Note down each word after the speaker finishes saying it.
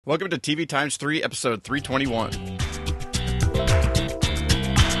Welcome to TV3, episode 321.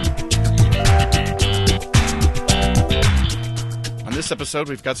 On this episode,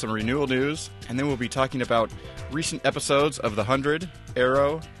 we've got some renewal news, and then we'll be talking about recent episodes of The 100,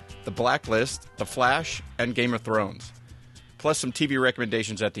 Arrow, The Blacklist, The Flash, and Game of Thrones, plus some TV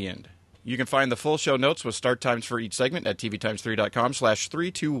recommendations at the end. You can find the full show notes with start times for each segment at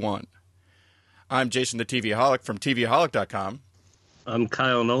tvtimes3.com/321. I'm Jason the TVaholic from tvaholic.com. I'm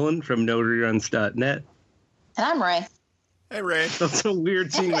Kyle Nolan from NoReruns.net. And I'm Ray. Hey, Ray. That's so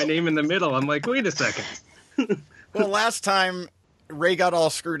weird seeing my name in the middle. I'm like, wait a second. Well, last time Ray got all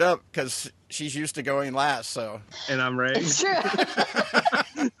screwed up because she's used to going last, so. And I'm Ray. It's true.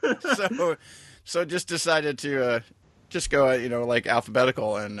 so just decided to just go, like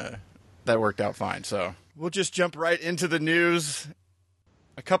alphabetical, and that worked out fine. So we'll just jump right into the news.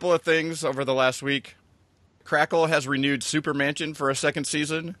 A couple of things over the last week. Crackle has renewed Super Mansion for a second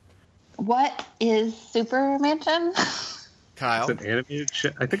season. What is Super Mansion? Kyle? It's an animated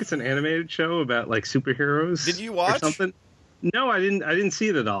show. I think it's an animated show about like superheroes. Did you watch? Or something? No, I didn't see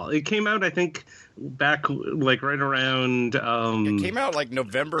it at all. It came out, I think, back like right around. It came out like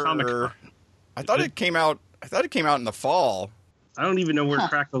November. Comic-Con. I thought it came out in the fall. I don't even know where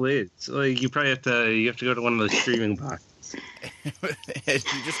Crackle is. Like you probably have to go to one of those streaming boxes. You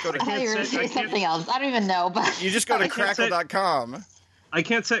just go to. I thought you were going to say something else. I don't even know, but You just go to crackle.com. I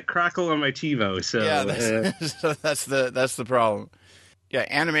can't set Crackle on my TiVo, so Yeah, so that's the problem. Yeah,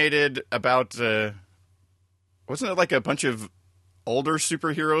 animated about wasn't it like a bunch of older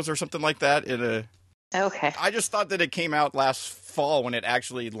superheroes or something like that? okay. I just thought that it came out last fall when it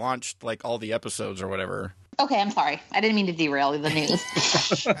actually launched like all the episodes or whatever. Okay, I'm sorry. I didn't mean to derail the news.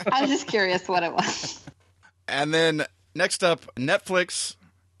 I was just curious what it was. And then next up, Netflix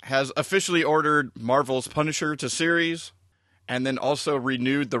has officially ordered Marvel's Punisher to series, and then also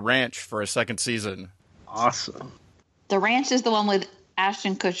renewed The Ranch for a second season. awesome. The Ranch is the one with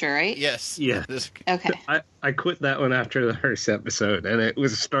Ashton Kutcher, right? Yes. Yeah. Okay. I quit that one after the first episode, and it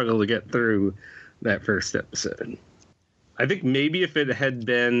was a struggle to get through that first episode. I think maybe if it had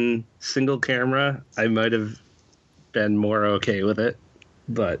been single camera, I might have been more okay with it,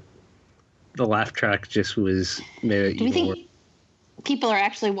 but the laugh track just made it Do we even worse. think people are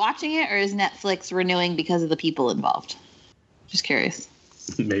actually watching it, or is Netflix renewing because of the people involved? Just curious.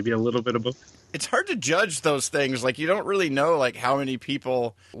 Maybe a little bit of both. It's hard to judge those things. Like, you don't really know, like, how many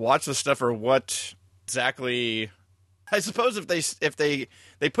people watch the stuff or what exactly. I suppose if they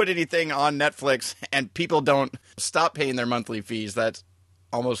put anything on Netflix and people don't stop paying their monthly fees, that's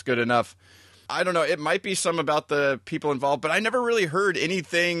almost good enough. I don't know. It might be some about the people involved, but I never really heard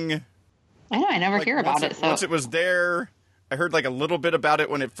anything. I know. I never hear about it. So Once it was there, I heard like a little bit about it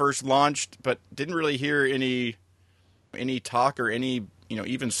when it first launched, but didn't really hear any talk or any,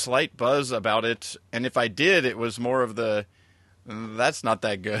 even slight buzz about it. And if I did, it was more of that's not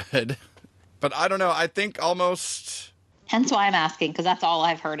that good. But I don't know. I think almost. hence why I'm asking, because that's all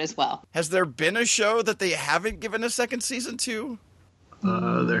I've heard as well. Has there been a show that they haven't given a second season to?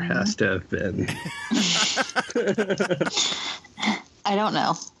 There has to have been. I don't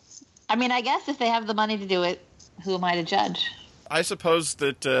know. I mean, I guess if they have the money to do it, who am I to judge? I suppose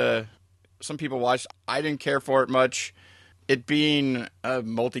that some people watched. I didn't care for it much. It being a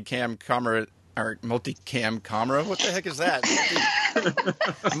multicam camera. What the heck is that?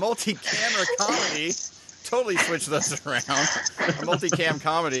 Multi-camera comedy. Totally switch those around. A multicam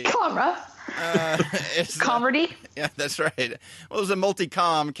comedy. Camera. Comedy? Yeah, that's right. Well, it was a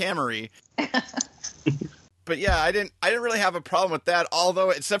multicom Camry. But yeah, I didn't really have a problem with that, although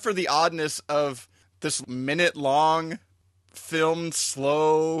except for the oddness of this minute-long, filmed,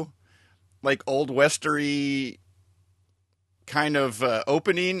 slow, like old westery kind of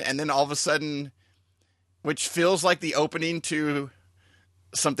opening, and then all of a sudden, which feels like the opening to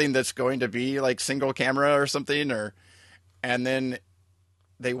something that's going to be like single camera or something, and then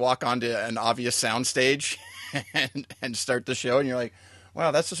they walk onto an obvious soundstage and start the show, and you're like,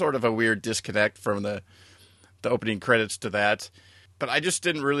 wow, that's a sort of a weird disconnect from the opening credits to that. But I just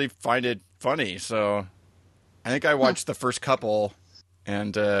didn't really find it funny, so I think I watched the first couple,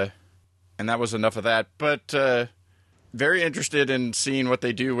 and that was enough of that. But very interested in seeing what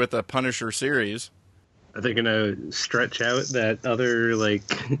they do with the Punisher series. Are they going to stretch out that other, like,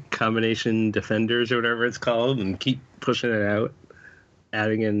 combination Defenders or whatever it's called and keep pushing it out,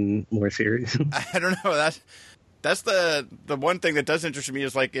 adding in more series? I don't know. That's the one thing that does interest me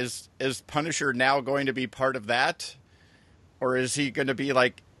is, like, is Punisher now going to be part of that? Or is he going to be,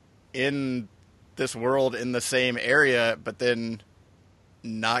 like, in this world in the same area, but then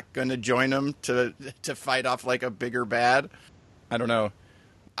not going to join them to fight off, like, a bigger bad? I don't know.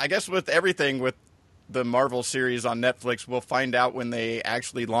 I guess with everything, with the Marvel series on Netflix, we'll find out when they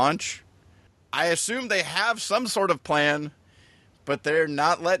actually launch. I assume they have some sort of plan, but they're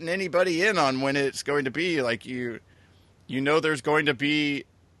not letting anybody in on when it's going to be. Like, you know there's going to be,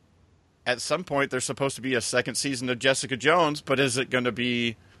 at some point, there's supposed to be a second season of Jessica Jones, but is it going to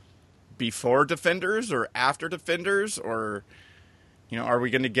be before Defenders or after Defenders? Or, are we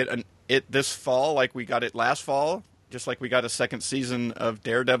going to get it this fall like we got it last fall? Just like we got a second season of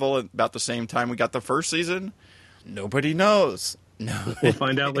Daredevil at about the same time we got the first season? Nobody knows. No. We'll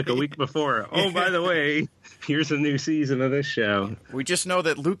find out like a week before. Oh, by the way, here's a new season of this show. We just know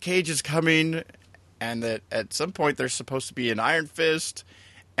that Luke Cage is coming, and that at some point there's supposed to be an Iron Fist,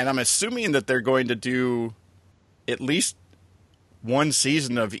 and I'm assuming that they're going to do at least one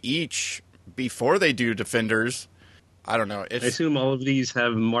season of each before they do Defenders. I don't know. I assume all of these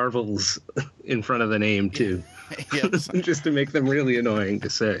have Marvels in front of the name, too. Yes. Just to make them really annoying to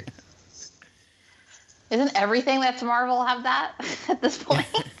say. Isn't everything that's Marvel have that at this point?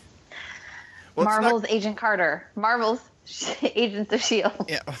 Well, Marvel's Agent Carter. Marvel's Agents of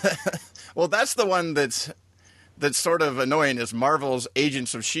S.H.I.E.L.D. Yeah. Well, that's the one that's sort of annoying, is Marvel's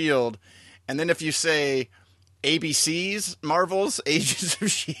Agents of S.H.I.E.L.D. And then if you say ABC's Marvel's Agents of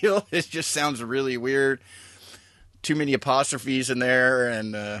S.H.I.E.L.D., it just sounds really weird. Too many apostrophes in there.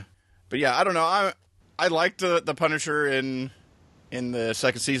 And but yeah, I don't know. I liked the Punisher in the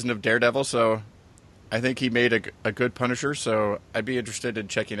second season of Daredevil, so I think he made a good Punisher, so I'd be interested in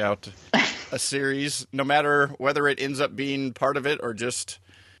checking out a series, no matter whether it ends up being part of it or just,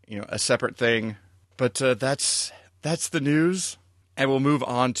 a separate thing. But that's the news, and we'll move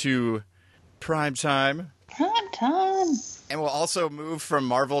on to Prime Time. Prime Time. And we'll also move from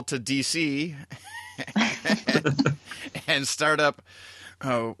Marvel to DC and start up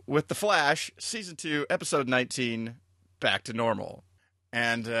with The Flash, Season 2, Episode 19, Back to Normal.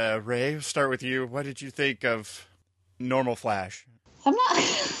 And Ray, we'll start with you. What did you think of Normal Flash? I'm not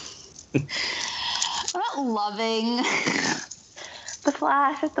loving The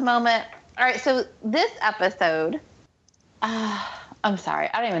Flash at the moment. All right, so this episode, I'm sorry,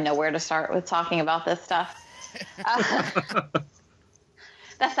 I don't even know where to start with talking about this stuff.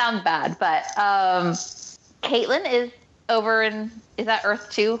 That sounds bad, but Caitlin is over is that Earth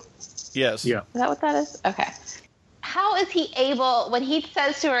 2? Yes. Yeah. Is that what that is? Okay. How is he able, when he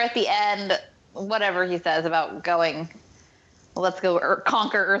says to her at the end, whatever he says about going, let's go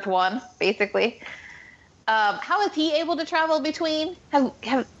conquer Earth 1, basically, how is he able to travel between?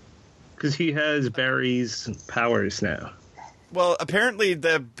 Because he has Barry's powers now. Well, apparently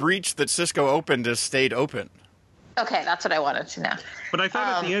the breach that Cisco opened has stayed open. Okay, that's what I wanted to know. But I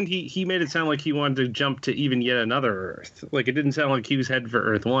thought at the end he made it sound like he wanted to jump to even yet another Earth. Like, it didn't sound like he was headed for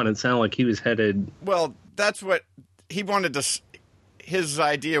Earth 1. It sounded like he was headed... Well, that's what he wanted to... His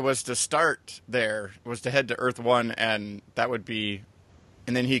idea was to start there, was to head to Earth 1, and that would be...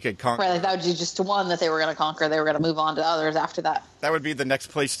 And then he could conquer... Right, like that would be just one that they were going to conquer. They were going to move on to others after that. That would be the next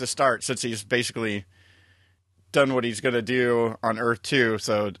place to start, since he's basically done what he's going to do on Earth 2,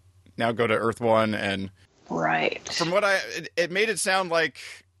 so now go to Earth 1, and... Right. From what it made it sound like,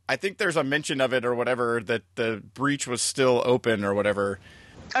 I think there's a mention of it or whatever, that the breach was still open or whatever.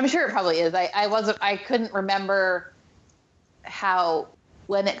 I'm sure it probably is. I couldn't remember how,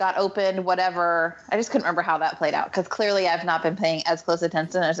 when it got opened, whatever. I just couldn't remember how that played out, because clearly I've not been paying as close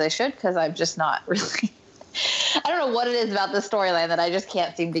attention as I should, because I'm just not really... I don't know what it is about the storyline that I just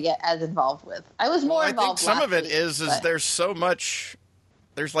can't seem to get as involved with. I was more involved. I think some of it is there's so much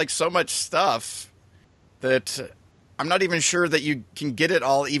stuff that I'm not even sure that you can get it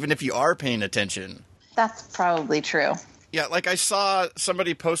all, even if you are paying attention. That's probably true. Yeah, like I saw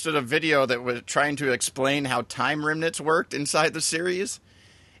somebody posted a video that was trying to explain how time remnants worked inside the series.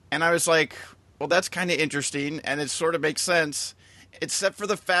 And I was like, well, that's kind of interesting, and it sort of makes sense, except for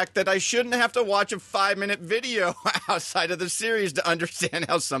the fact that I shouldn't have to watch a 5-minute video outside of the series to understand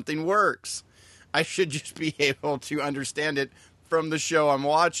how something works. I should just be able to understand it from the show I'm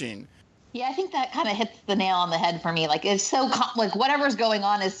watching. Yeah, I think that kind of hits the nail on the head for me. Like, it's so like whatever's going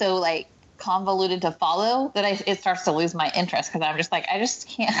on is so like convoluted to follow that it starts to lose my interest, because I'm just like, I just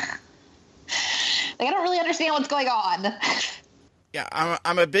can't. Like, I don't really understand what's going on. Yeah,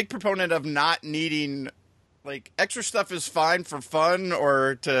 I'm a big proponent of not needing, like, extra stuff is fine for fun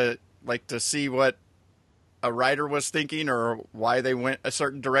or to see what a writer was thinking or why they went a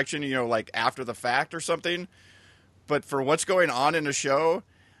certain direction, like after the fact or something. But for what's going on in a show,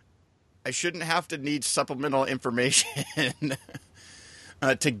 I shouldn't have to need supplemental information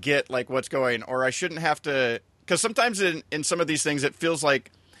to get, like, what's going, or I shouldn't have to, because sometimes in some of these things it feels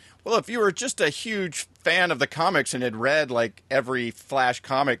like, Well, if you were just a huge fan of the comics and had read like every Flash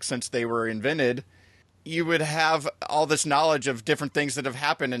comic since they were invented, you would have all this knowledge of different things that have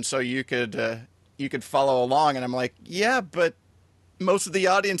happened, and so you could follow along. And I'm like, yeah, but most of the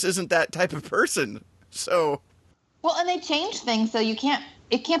audience isn't that type of person. So, well, and they change things, so it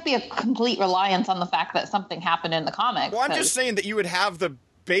can't be a complete reliance on the fact that something happened in the comics. Well, I'm just saying that you would have the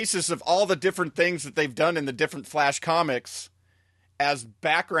basis of all the different things that they've done in the different Flash comics as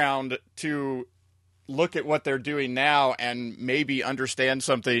background to look at what they're doing now and maybe understand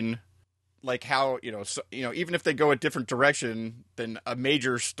something like how, even if they go a different direction than a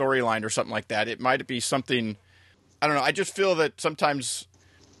major storyline or something like that, it might be something, I don't know. I just feel that sometimes,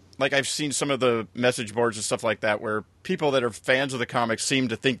 like I've seen some of the message boards and stuff like that where people that are fans of the comics seem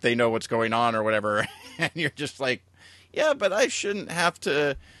to think they know what's going on or whatever. And you're just like, yeah, but I shouldn't have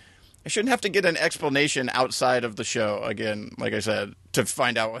to get an explanation outside of the show again, like I said, to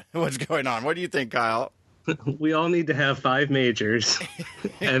find out what's going on. What do you think, Kyle? We all need to have 5 majors,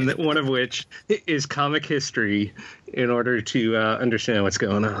 and one of which is comic history in order to understand what's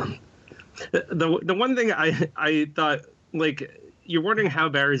going on. The one thing I thought, like, you're wondering how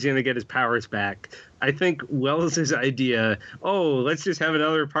Barry's going to get his powers back. I think Wells' idea, let's just have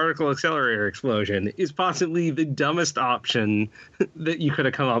another particle accelerator explosion, is possibly the dumbest option that you could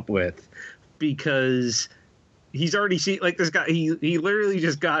have come up with, because he's already seen, like, this guy, he literally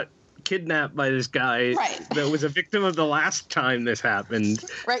just got kidnapped by this guy that was a victim of the last time this happened.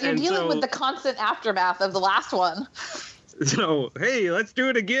 Right, you're dealing with the constant aftermath of the last one. So, hey, let's do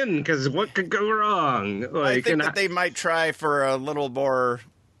it again, because what could go wrong? Like, I think that they might try for a little more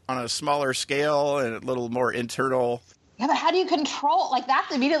on a smaller scale and a little more internal. Yeah, but how do you control? Like,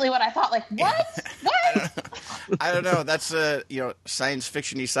 that's immediately what I thought. Like, what? What? I don't know. That's science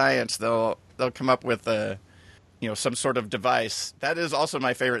fiction-y science. They'll come up with some sort of device. That is also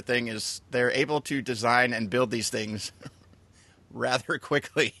my favorite thing, is they're able to design and build these things rather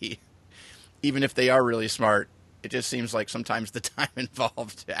quickly, even if they are really smart. It just seems like sometimes the time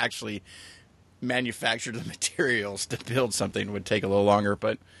involved to actually manufacture the materials to build something would take a little longer.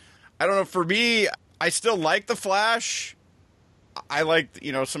 But I don't know. For me, I still like the Flash. I like,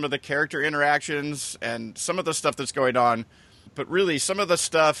 some of the character interactions and some of the stuff that's going on. But really, some of the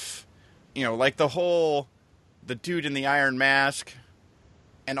stuff, like the dude in the Iron Mask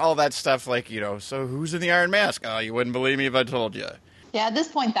and all that stuff, like, so who's in the Iron Mask? Oh, you wouldn't believe me if I told you. Yeah, at this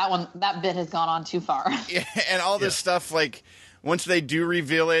point, that bit has gone on too far. Yeah, and all this stuff, like, once they do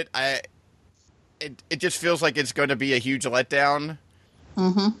reveal it, it just feels like it's going to be a huge letdown.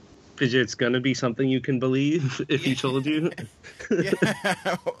 Mm-hmm. Because it's going to be something you can believe if he told you.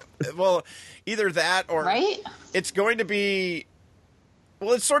 Yeah. Well, either that or it's going to be...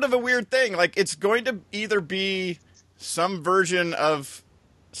 Well, it's sort of a weird thing. Like, it's going to either be some version of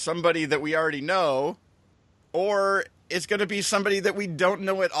somebody that we already know, or it's going to be somebody that we don't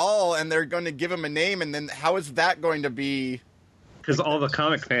know at all, and they're going to give him a name, and then how is that going to be? Because all the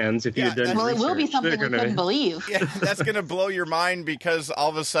comic fans, if you had done research, it will be something we couldn't believe. Yeah, that's going to blow your mind, because all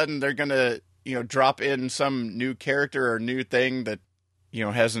of a sudden they're going to, drop in some new character or new thing that,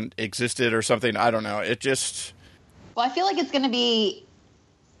 hasn't existed or something. I don't know. It just... Well, I feel like it's going to be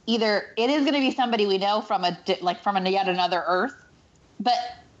either it is going to be somebody we know from yet another Earth, but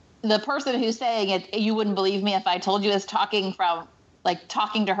the person who's saying it, you wouldn't believe me if I told you, is talking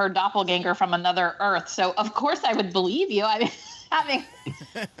to her doppelganger from another Earth. So of course I would believe you. I mean,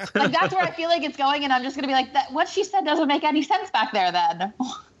 that's where I feel like it's going, and I'm just going to be like, what she said doesn't make any sense back there then.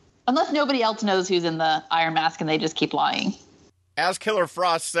 Unless nobody else knows who's in the Iron Mask and they just keep lying. As Killer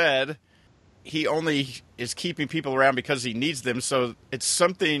Frost said, he only is keeping people around because he needs them, so it's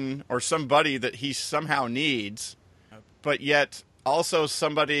something or somebody that he somehow needs, but yet also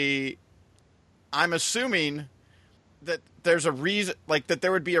somebody, I'm assuming that there's a reason, like that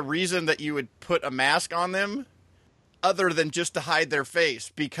there would be a reason that you would put a mask on them other than just to hide their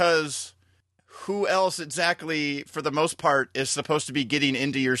face, because who else exactly, for the most part, is supposed to be getting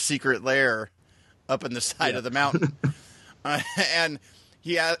into your secret lair up in the side of the mountain? And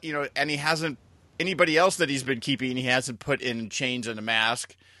he hasn't, anybody else that he's been keeping, he hasn't put in chains and a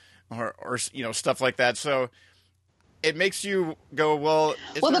mask or stuff like that. So it makes you go, well...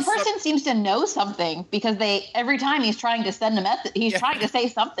 the person seems to know something, because every time he's trying to send a message, he's trying to say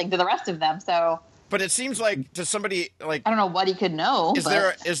something to the rest of them, so... But it seems like to somebody, like... I don't know what he could know,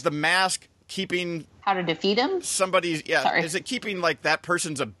 is the mask keeping... How to defeat him? Somebody's... Yeah, sorry. Is it keeping, like, that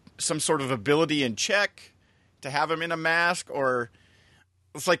person's some sort of ability in check to have him in a mask, or...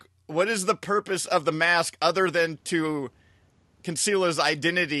 It's like, what is the purpose of the mask other than to conceal his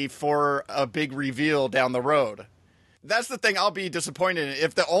identity for a big reveal down the road? That's the thing I'll be disappointed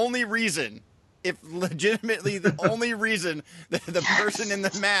in. If legitimately the only reason that the person in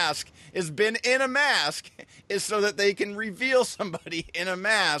the mask has been in a mask is so that they can reveal somebody in a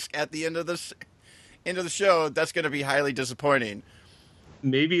mask at the end of the show, that's going to be highly disappointing.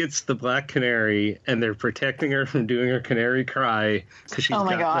 Maybe it's the Black Canary, and they're protecting her from doing her canary cry because she's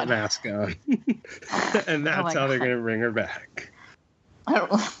got the mask on. And that's how they're going to bring her back.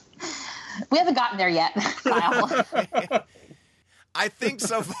 We haven't gotten there yet, Kyle. I think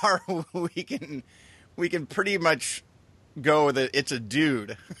so far we can pretty much go that it's a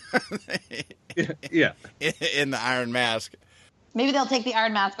dude. Yeah. In the Iron Mask. Maybe they'll take the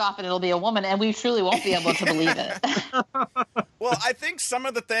Iron Mask off and it'll be a woman, and we truly won't be able to believe it. Well, I think some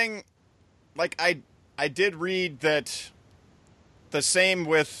of the thing, like I did read that the same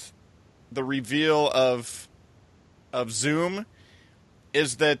with the reveal of Zoom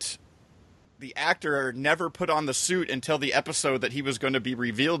is that the actor never put on the suit until the episode that he was going to be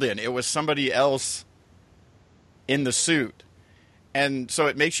revealed in. It was somebody else in the suit. And so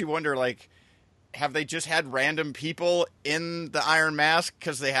it makes you wonder, like, have they just had random people in the Iron Mask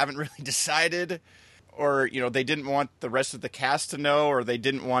because they haven't really decided? Or, they didn't want the rest of the cast to know, or they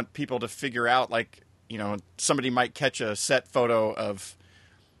didn't want people to figure out, like, somebody might catch a set photo of,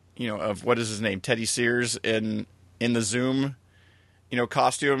 of what is his name, Teddy Sears in the Zoom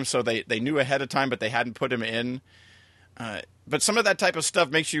costume, so they knew ahead of time, but they hadn't put him in. But some of that type of stuff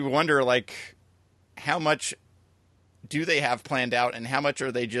makes you wonder, like, how much do they have planned out, and how much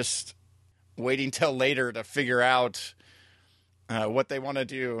are they just waiting till later to figure out what they want to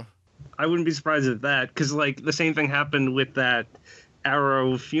do? I wouldn't be surprised at that, because, like, the same thing happened with that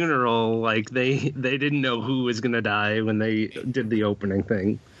Arrow funeral. Like, they didn't know who was going to die when they did the opening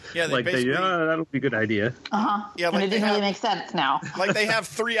thing. Yeah, that'll be a good idea. Yeah, and it didn't really make sense now. Like, they have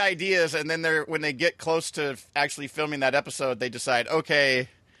 3 ideas, and then when they get close to actually filming that episode, they decide, okay,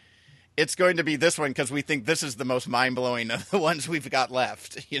 it's going to be this one because we think this is the most mind-blowing of the ones we've got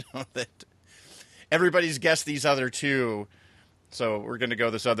left. That everybody's guessed these other 2, so we're going to go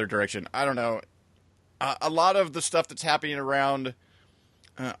this other direction. I don't know. A lot of the stuff that's happening around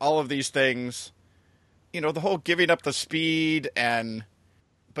all of these things, the whole giving up the speed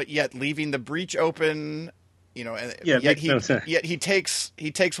but yet leaving the breach open, and yet he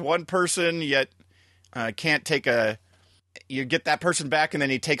takes one person, yet can't take you get that person back, and then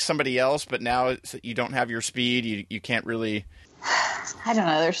he takes somebody else, but now you don't have your speed, you can't really. I don't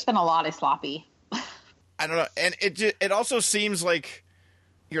know. There's been a lot of sloppy. I don't know, and it also seems like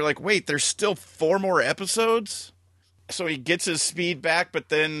you're like, wait, there's still 4 more episodes, so he gets his speed back, but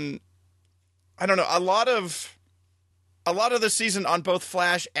then I don't know. A lot of the season on both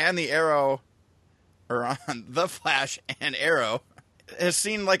Flash and the Arrow, or on the Flash and Arrow, has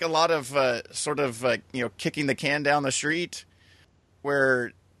seen like a lot of kicking the can down the street,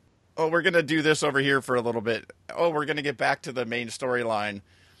 where, oh, we're going to do this over here for a little bit. Oh, we're going to get back to the main storyline.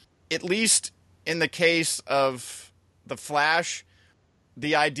 At least in the case of the Flash,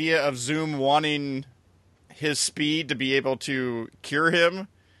 the idea of Zoom wanting his speed to be able to cure him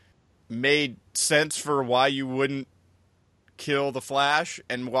made sense for why you wouldn't kill the Flash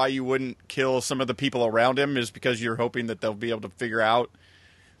and why you wouldn't kill some of the people around him, is because you're hoping that they'll be able to figure out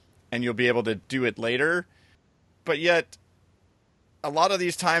and you'll be able to do it later. But yet, a lot of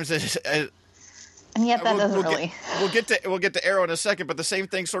these times, and yet that doesn't really. We'll get to Arrow in a second, but the same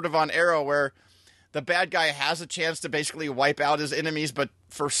thing sort of on Arrow, where the bad guy has a chance to basically wipe out his enemies, but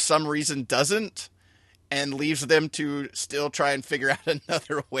for some reason doesn't, and leaves them to still try and figure out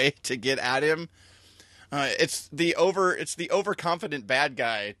another way to get at him. It's the overconfident bad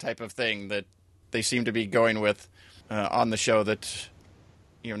guy type of thing that they seem to be going with on the show. That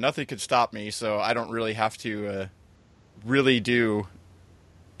nothing could stop me, so I don't really have to really do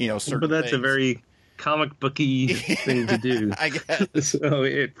certain. But that's things. A very comic booky thing to do, I guess. So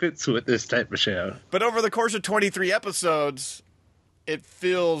it fits with this type of show. But over the course of 23 episodes, it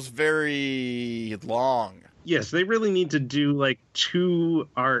feels very long. Yes, they really need to do like 2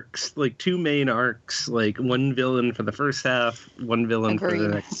 arcs, like 2 main arcs, like one villain for the first half, one villain for the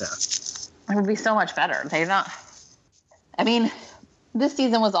next half. It would be so much better. They're not. I mean, this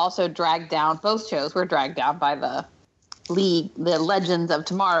season was also dragged down. Both shows were dragged down by the Legends of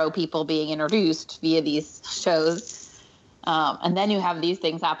Tomorrow people being introduced via these shows. And then you have these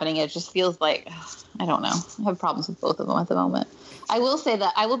things happening. It just feels like, I don't know. I have problems with both of them at the moment. I will say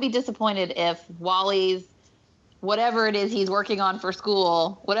that I will be disappointed if Wally's, whatever it is he's working on for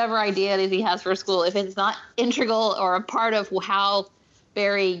school, whatever idea it is he has for school, if it's not integral or a part of how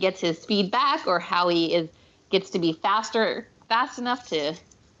Barry gets his speed back, or how he gets to be fast enough to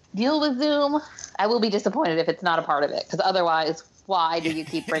deal with Zoom. I will be disappointed if it's not a part of it, because otherwise, why do you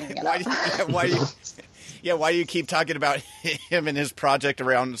keep bringing it up? Why do you keep talking about him and his project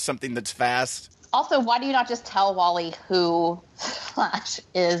around something that's fast? Also, why do you not just tell Wally who Flash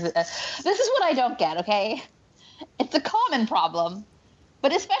is? This is what I don't get, okay? It's a common problem,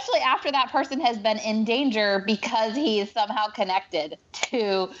 but especially after that person has been in danger because he is somehow connected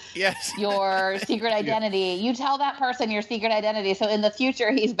to your secret identity. You tell that person your secret identity, so in the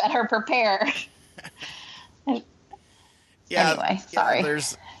future he's better prepared. Anyway, sorry.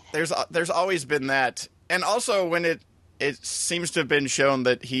 There's always been that. And also when it seems to have been shown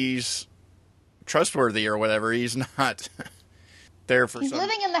that he's trustworthy or whatever, he's not there for He's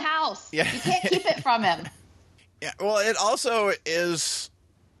living in the house. Yeah. You can't keep it from him. Yeah, well, it also is,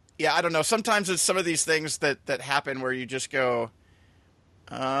 I don't know, sometimes it's some of these things that happen where you just go,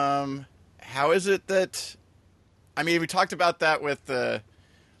 how is it that, I mean, we talked about that with a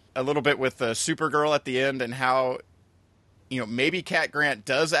little bit with Supergirl at the end, and how, maybe Cat Grant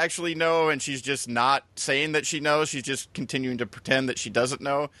does actually know, and she's just not saying that she knows. She's just continuing to pretend that she doesn't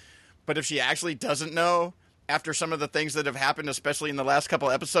know. But if she actually doesn't know, after some of the things that have happened, especially in the last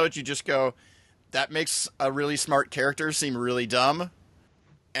couple episodes, you just go, that makes a really smart character seem really dumb.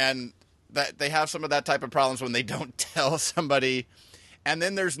 And that they have some of that type of problems when they don't tell somebody. And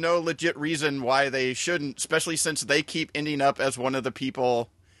then there's no legit reason why they shouldn't, especially since they keep ending up as one of the people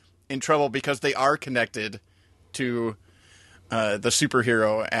in trouble because they are connected to the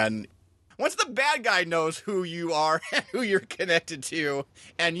superhero. And once the bad guy knows who you are and who you're connected to,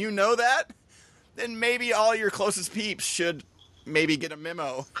 and you know that, then maybe all your closest peeps should maybe get a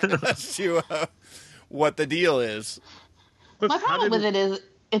memo as to what the deal is. My problem with it is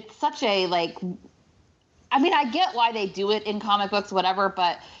it's such a, I mean, I get why they do it in comic books, whatever,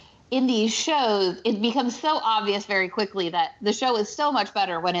 but in these shows, it becomes so obvious very quickly that the show is so much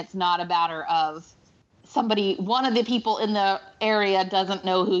better when it's not a matter of one of the people in the area doesn't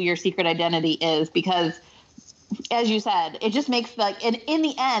know who your secret identity is, because, as you said, it just makes in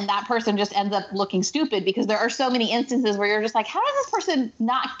the end, that person just ends up looking stupid, because there are so many instances where you're just like, how does this person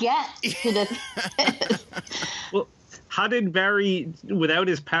not get to this? Well, how did Barry, without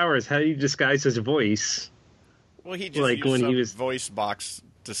his powers, how did he disguise his voice? Well, he just used some voice box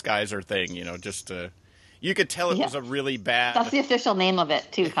disguiser thing, just to... You could tell it was a really bad... That's the official name of it,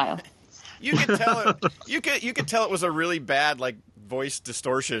 too, Kyle. You could tell it. You could tell it was a really bad voice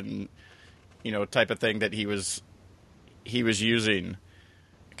distortion, type of thing that he was using,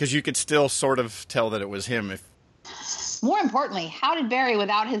 because you could still sort of tell that it was him. More importantly, how did Barry,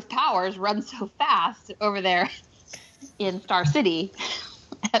 without his powers, run so fast over there in Star City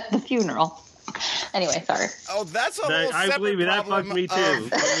at the funeral? Anyway, sorry. Oh, that's a whole separate problem. I believe me, that bugged me too. Let me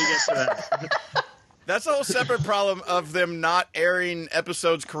get to that. That's a whole separate problem of them not airing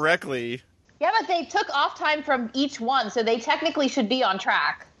episodes correctly. Yeah, but they took off time from each one, so they technically should be on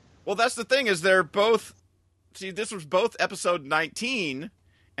track. Well, that's the thing, is they're both... See, this was both episode 19,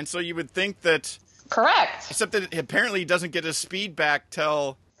 and so you would think that... Correct. Except that apparently he doesn't get his speed back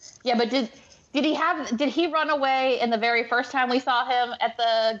till... Yeah, but did he run away in the very first time we saw him at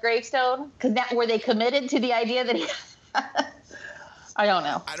the gravestone? Because were they committed to the idea that he... I don't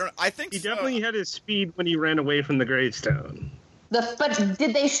know. I think he definitely had his speed when he ran away from the gravestone. But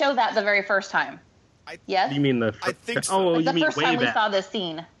did they show that the very first time? Yes? You mean the... I think so. Oh, the you mean first way time back. we saw this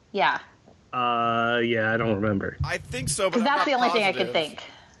scene. Yeah. Yeah, I don't remember. I think so, but because that's the only thing I can think.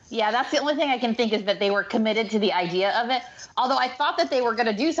 Yeah, that's the only thing I can think, is that they were committed to the idea of it. Although I thought that they were going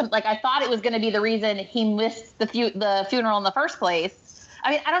to do something. I thought it was going to be the reason he missed the funeral in the first place.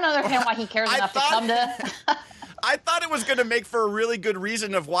 I mean, I don't understand why he cares enough to come to... I thought it was going to make for a really good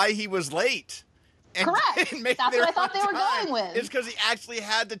reason of why he was late. And correct. That's what I thought they were going with. It's because he actually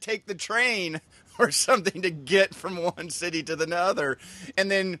had to take the train or something to get from one city to the other. And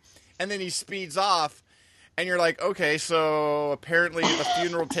then he speeds off. And you're like, okay, so apparently the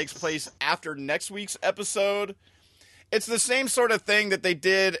funeral takes place after next week's episode. It's the same sort of thing that they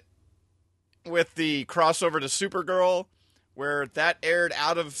did with the crossover to Supergirl, where that aired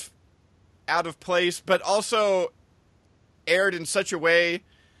out of place, but also aired in such a way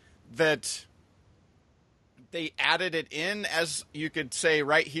that they added it in, as you could say,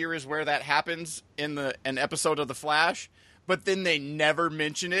 right here is where that happens in an episode of The Flash, but then they never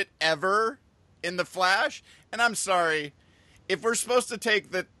mention it ever in The Flash. And I'm sorry, if we're supposed to take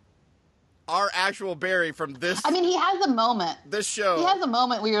our actual Barry from this... I mean, he has a moment. This show. He has a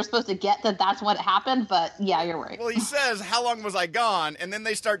moment where you're supposed to get that that's what happened, but yeah, you're right. Well, he says, how long was I gone? And then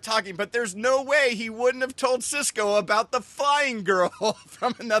they start talking, but there's no way he wouldn't have told Cisco about the flying girl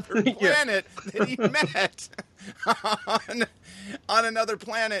from another planet that he met. on another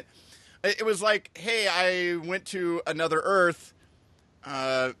planet. It was like, hey, I went to another Earth.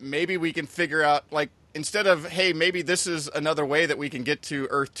 Maybe we can figure out, like, instead of, hey, maybe this is another way that we can get to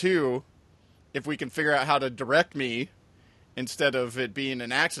Earth 2, if we can figure out how to direct me instead of it being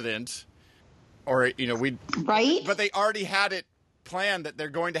an accident. Or, we... Right? But they already had it planned that they're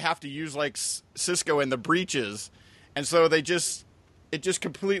going to have to use, like, Cisco and the breaches. And so it just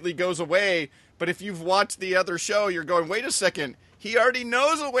completely goes away. But if you've watched the other show, you're going, wait a second, he already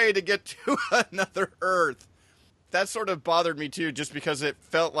knows a way to get to another Earth. That sort of bothered me, too, just because it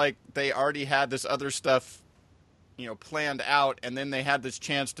felt like they already had this other stuff, planned out, and then they had this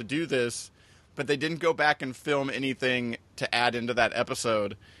chance to do this, but they didn't go back and film anything to add into that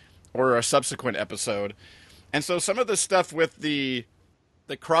episode or a subsequent episode. And so some of the stuff with the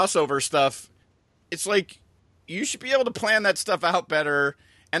crossover stuff, it's like you should be able to plan that stuff out better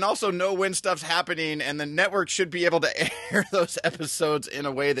and also know when stuff's happening, and the network should be able to air those episodes in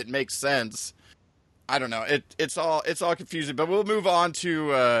a way that makes sense. I don't know. It's all confusing, but we'll move on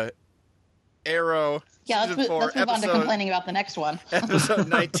to Arrow. Yeah, let's move on to complaining about the next one. Episode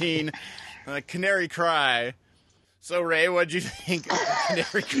 19, Canary Cry. So, Ray, what'd you think of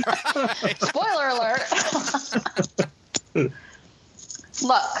Canary Cry? Spoiler alert.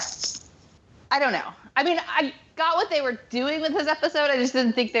 Look, I don't know. I mean, I got what they were doing with this episode. I just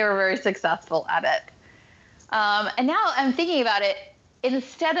didn't think they were very successful at it. And now I'm thinking about it.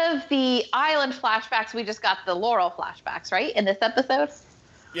 Instead of the island flashbacks, we just got the Laurel flashbacks, right? In this episode?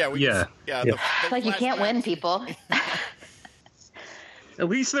 Yeah. It's like you can't win, people. At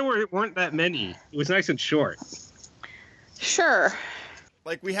least there weren't that many. It was nice and short. Sure.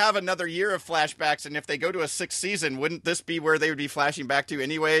 Like, we have another year of flashbacks, and if they go to a 6th season, wouldn't this be where they would be flashing back to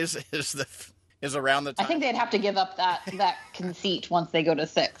anyways? Is around the time? I think they'd have to give up that conceit once they go to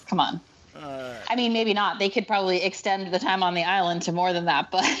 6. Come on. I mean, maybe not. They could probably extend the time on the island to more than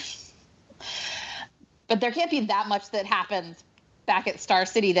that, but there can't be that much that happens back at Star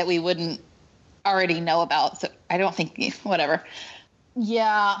City that we wouldn't already know about. So I don't think, whatever.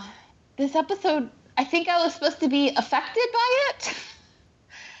 Yeah, this episode, I think I was supposed to be affected by it.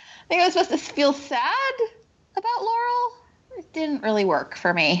 I think I was supposed to feel sad about Laurel. It didn't really work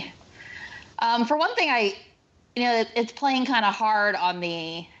for me. For one thing, it's playing kind of hard on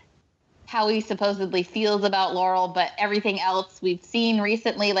how he supposedly feels about Laurel, but everything else we've seen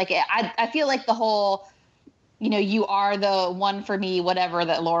recently, like I feel like the whole, you are the one for me, whatever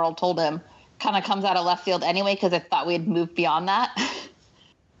that Laurel told him, kind of comes out of left field anyway, because I thought we had moved beyond that.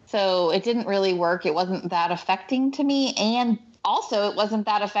 So it didn't really work. It wasn't that affecting to me, and also it wasn't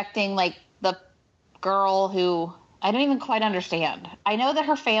that affecting like the girl who I don't even quite understand. I know that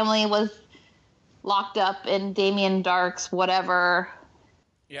her family was locked up in Damien Dark's whatever.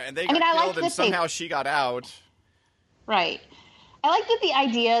 Yeah, and they got killed, and somehow she got out. Right. I like that the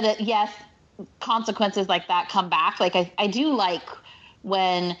idea that, yes, consequences like that come back. Like, I do like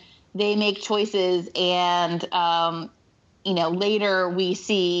when they make choices and, later we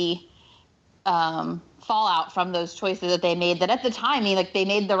see fallout from those choices that they made, that at the time, they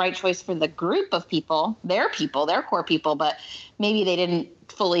made the right choice for the group of people, their core people, but maybe they didn't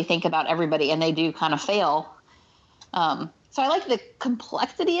fully think about everybody, and they do kind of fail. So I like the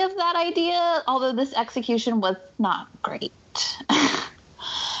complexity of that idea, although this execution was not great.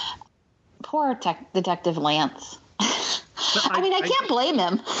 Poor Detective Lance. I can't blame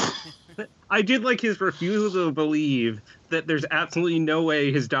him. I did like his refusal to believe that there's absolutely no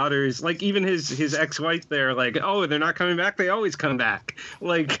way his daughters, like even his ex-wife there, like, oh, they're not coming back, they always come back.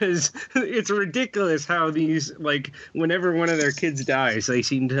 Like, because it's ridiculous how these, like, whenever one of their kids dies, they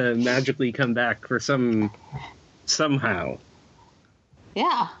seem to magically come back for somehow.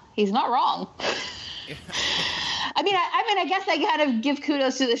 Yeah, he's not wrong. I guess I gotta give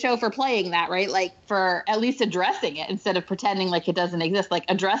kudos to the show for playing that, right? Like, for at least addressing it instead of pretending like it doesn't exist. Like,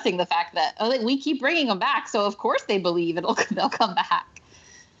 addressing the fact that, we keep bringing them back, so of course they believe they'll come back.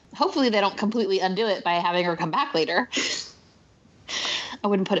 Hopefully they don't completely undo it by having her come back later. I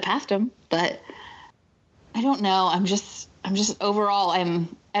wouldn't put it past them, but I don't know. I'm just overall, I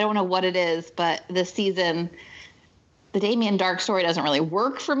don't know what it is, but this season, the Damien Dark story doesn't really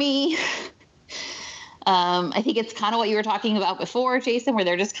work for me. I think it's kind of what you were talking about before, Jason, where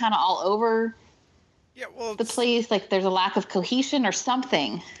they're just kind of all over the place. Like, there's a lack of cohesion or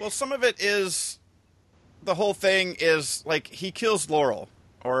something. Well, some of it is, the whole thing is, like, he kills Laurel,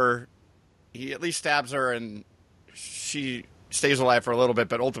 or he at least stabs her, and she stays alive for a little bit,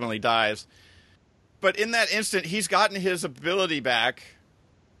 but ultimately dies. But in that instant, he's gotten his ability back,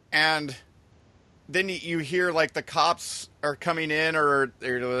 and then you hear like the cops are coming in, or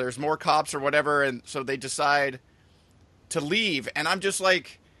there's more cops or whatever, and so they decide to leave. And I'm just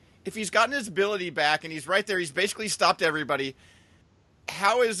like, if he's gotten his ability back and he's right there, he's basically stopped everybody.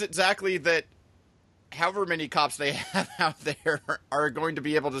 How is it exactly that however many cops they have out there are going to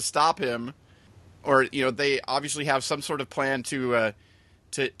be able to stop him? Or, they obviously have some sort of plan to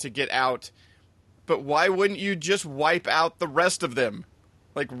get out. But why wouldn't you just wipe out the rest of them?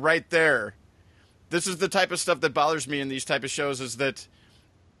 Like, right there. This is the type of stuff that bothers me in these type of shows, is that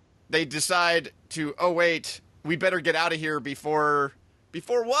they decide to, oh, wait, we better get out of here before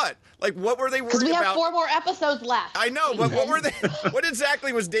what? Like, what were they worried about? Because we have 4 more episodes left. I know, but what were they? What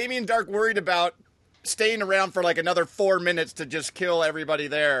exactly was Damien Dark worried about staying around for like another 4 minutes to just kill everybody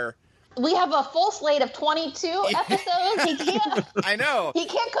there? We have a full slate of 22 episodes. He can't. I know. He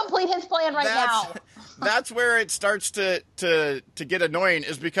can't complete his plan now. That's where it starts to get annoying,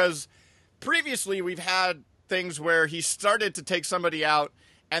 is because previously we've had things where he started to take somebody out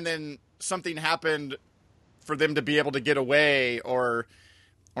and then something happened for them to be able to get away, or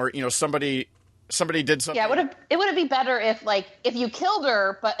somebody did something. Yeah, it would be better if you killed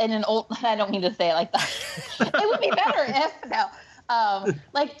her, but in an old. I don't mean to say it like that. It would be better if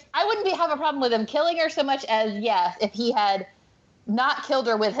I wouldn't have a problem with him killing her so much as, yes, if he had not killed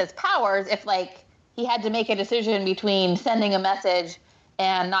her with his powers, if he had to make a decision between sending a message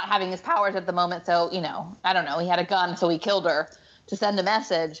and not having his powers at the moment. So, I don't know, he had a gun, so he killed her to send a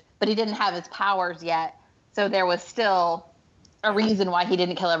message, but he didn't have his powers yet. So there was still a reason why he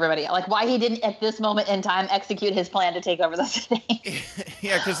didn't kill everybody. Like, why he didn't, at this moment in time, execute his plan to take over the city.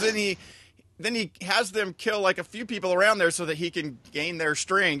 Yeah, because then he has them kill like a few people around there so that he can gain their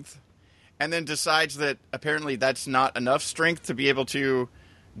strength, and then decides that apparently that's not enough strength to be able to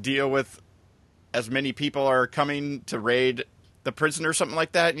deal with as many people are coming to raid the prison or something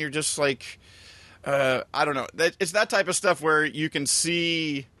like that. And you're just like, I don't know. It's that type of stuff where you can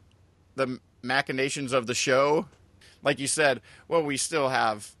see the machinations of the show. Like you said, well, we still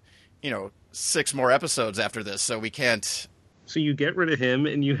have, 6 more episodes after this, so we can't. So you get rid of him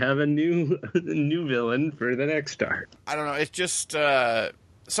and you have a new villain for the next arc. I don't know. It's just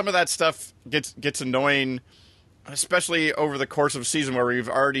some of that stuff gets annoying, especially over the course of a season where we've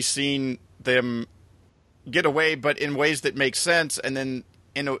already seen them get away, but in ways that make sense. And then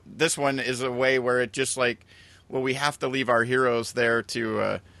this one is a way where it just like, well, we have to leave our heroes there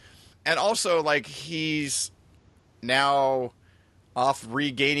to, and also like he's now off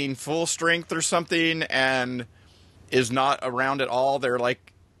regaining full strength or something and is not around at all. They're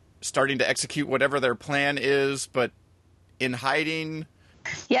like starting to execute whatever their plan is, but in hiding.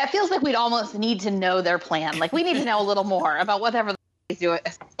 Yeah, it feels like we'd almost need to know their plan. Like, we need to know a little more about whatever they do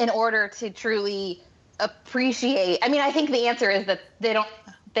in order to truly appreciate. I mean, I think the answer is that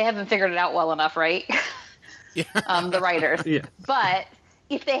they haven't figured it out well enough, right? Yeah. The writers. Yeah. But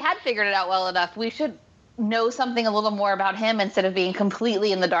if they had figured it out well enough, we should know something a little more about him instead of being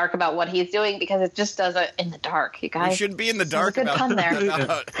completely in the dark about what he's doing, because it just doesn't in the dark, you guys. We shouldn't be in the dark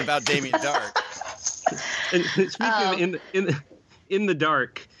about Damien Dark. And speaking in the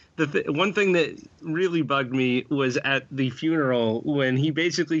dark, one thing that really bugged me was at the funeral when he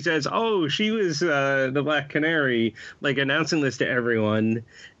basically says, "Oh, she was the Black Canary," like announcing this to everyone.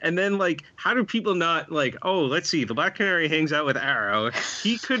 And then, like, how do people not like? Oh, let's see, the Black Canary hangs out with Arrow.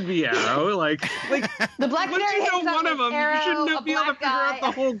 He could be Arrow. Like the Black Canary hangs out with them, Arrow, you shouldn't be able to figure out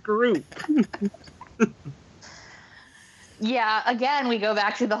the whole group. Yeah, again, we go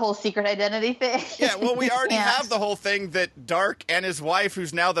back to the whole secret identity thing. Yeah, well, we already have the whole thing that Dark and his wife,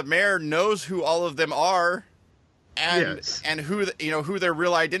 who's now the mayor, knows who all of them are, and who who their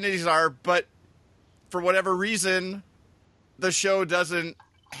real identities are. But for whatever reason, the show doesn't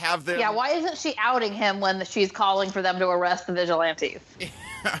have them. Yeah, why isn't she outing him when she's calling for them to arrest the vigilantes?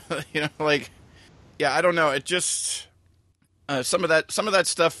 Yeah, I don't know. It just some of that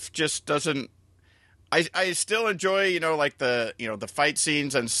stuff just doesn't. I still enjoy, the fight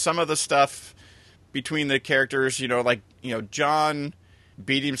scenes and some of the stuff between the characters, John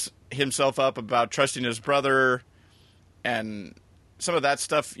beating himself up about trusting his brother, and some of that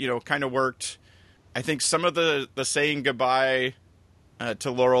stuff, kind of worked. I think some of the saying goodbye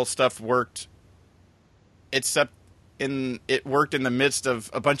to Laurel stuff worked, except it worked in the midst of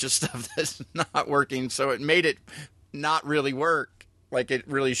a bunch of stuff that's not working, so it made it not really work like it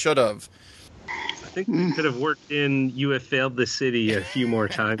really should have. I think we could have worked in "You Have Failed the City" a few more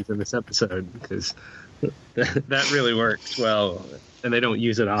times in this episode, because that really works well, and they don't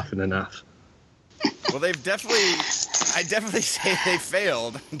use it often enough. Well, I definitely say they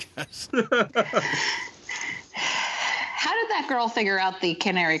failed. How did that girl figure out the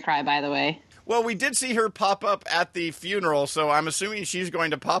canary cry, by the way? Well, we did see her pop up at the funeral, so I'm assuming she's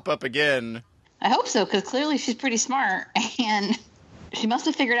going to pop up again. I hope so, because clearly she's pretty smart, and she must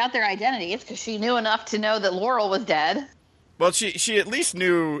have figured out their identities, because she knew enough to know that Laurel was dead. Well, she at least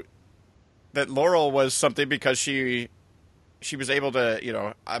knew that Laurel was something because she was able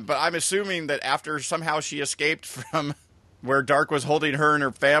to, but I'm assuming that after somehow she escaped from where Dark was holding her and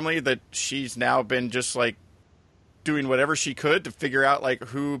her family, that she's now been just, like, doing whatever she could to figure out, like,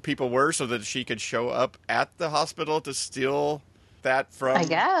 who people were so that she could show up at the hospital to steal that from... I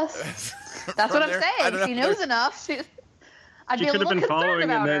guess. That's what I'm saying. She knows enough. I'd she be a could have little been following,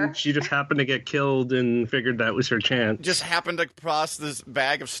 about and then her. she just happened to get killed and figured that was her chance. Just happened across this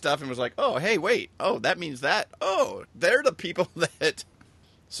bag of stuff and was like, oh, hey, wait. Oh, that means that. Oh, they're the people that...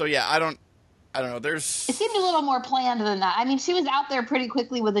 So, yeah, I don't know. There's... It seemed a little more planned than that. I mean, she was out there pretty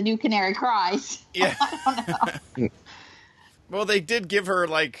quickly with a new Canary Cries. Yeah. I don't know. Well, they did give her,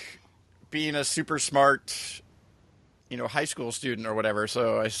 like, being a super smart, high school student or whatever.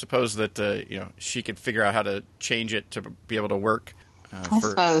 So I suppose that, she could figure out how to change it to be able to work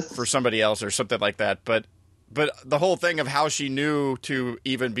for somebody else or something like that. But the whole thing of how she knew to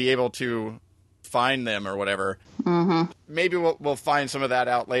even be able to find them or whatever, maybe we'll find some of that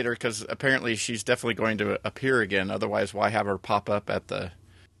out later, because apparently she's definitely going to appear again. Otherwise, why have her pop up at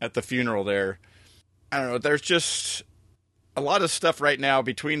the funeral there? I don't know. There's just a lot of stuff right now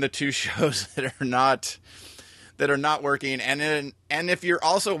between the two shows that are not working, and if you're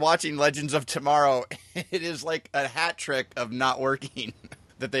also watching Legends of Tomorrow, it is like a hat trick of not working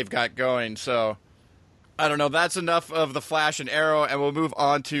that they've got going. So I don't know. That's enough of the Flash and Arrow, and we'll move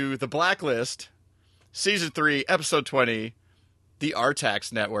on to the Blacklist, Season 3, Episode 20, the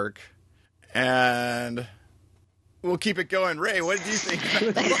Artax Network, and we'll keep it going. Ray, what did you think?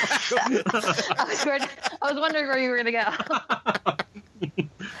 I was wondering where you were going to go.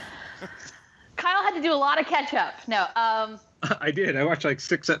 Kyle had to do a lot of catch up. No, I did. I watched like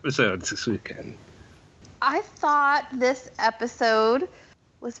 6 episodes this weekend. I thought this episode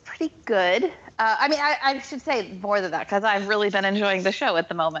was pretty good. I should say more than that, because I've really been enjoying the show at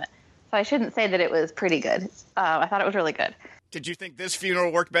the moment. So I shouldn't say that it was pretty good. I thought it was really good. Did you think this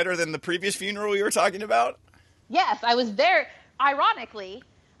funeral worked better than the previous funeral we were talking about? Yes, I was very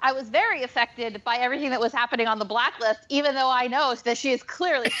affected by everything that was happening on the Blacklist, even though I know that she is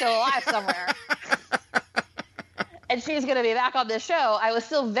clearly still alive somewhere. And she's going to be back on this show. I was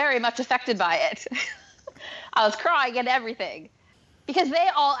still very much affected by it. I was crying and everything. Because they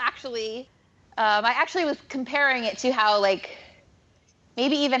all actually, I actually was comparing it to how, like,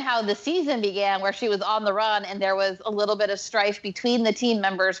 maybe even how the season began, where she was on the run and there was a little bit of strife between the team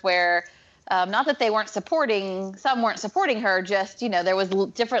members where, not that they weren't supporting, some weren't supporting her, just, there was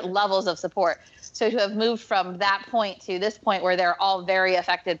different levels of support. So to have moved from that point to this point where they're all very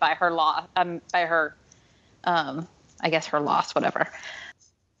affected by her loss, I guess her loss, whatever.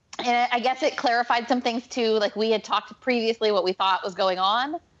 And I guess it clarified some things too. Like, we had talked previously what we thought was going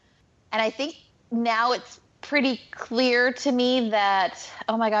on. And I think now it's pretty clear to me that,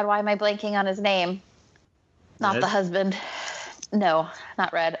 oh my God, why am I blanking on his name? Not Red? The husband. No,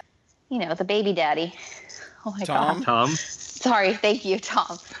 not Red. The baby daddy. Oh my God. Tom? Sorry, thank you,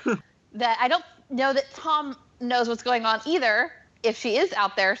 Tom. That I don't know that Tom knows what's going on either, if she is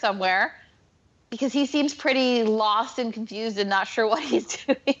out there somewhere, because he seems pretty lost and confused and not sure what he's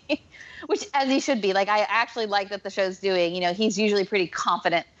doing, which, as he should be. Like, I actually like that the show's doing, he's usually pretty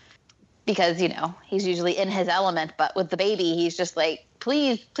confident because, he's usually in his element, but with the baby, he's just like,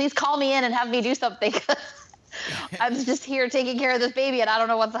 please call me in and have me do something. I'm just here taking care of this baby and I don't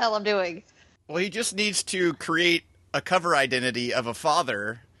know what the hell I'm doing. Well, he just needs to create a cover identity of a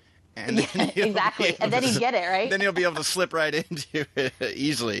father. And then exactly. And then he'd get it, right? Then he'll be able to slip right into it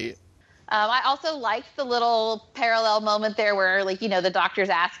easily. I also liked the little parallel moment there where, like, the doctor's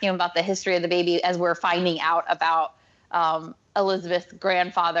asking him about the history of the baby as we're finding out about Elizabeth's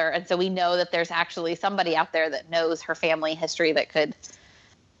grandfather. And so we know that there's actually somebody out there that knows her family history that could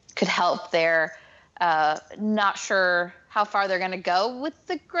help there. Not sure how far they're going to go with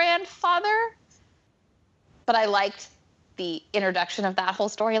the grandfather, but I liked the introduction of that whole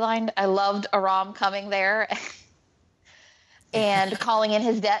storyline. I loved Aram coming there and calling in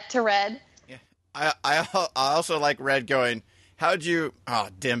his debt to Red. Yeah, I also like Red going, how'd you,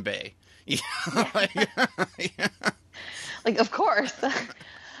 Dembe. Like, of course. Though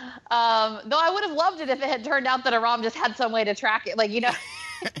I would have loved it if it had turned out that Aram just had some way to track it. Like,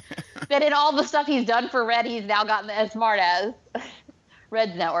 that in all the stuff he's done for Red, he's now gotten as smart as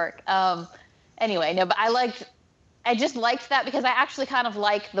Red's network. Anyway, no, but I just liked that because I actually kind of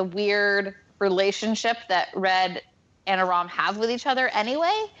like the weird relationship that Red and Aram have with each other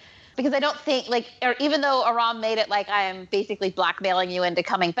anyway, because I don't think, like, or even though Aram made it like I am basically blackmailing you into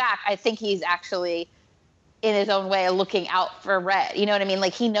coming back, I think he's actually, in his own way, looking out for Red. You know what I mean?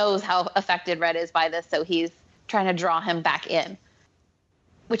 Like, he knows how affected Red is by this, so he's trying to draw him back in.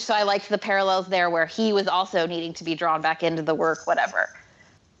 So I liked the parallels there where he was also needing to be drawn back into the work, whatever.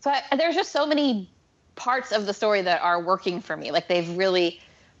 So there's just so many parts of the story that are working for me. Like, they've really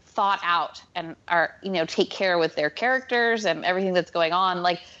thought out and are, take care with their characters and everything that's going on.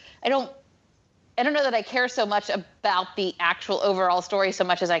 Like, I don't know that I care so much about the actual overall story so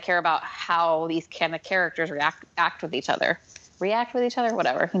much as I care about how these kind of characters act with each other,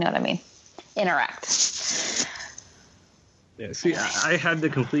 whatever. You know what I mean? Interact. Yeah, see, I had the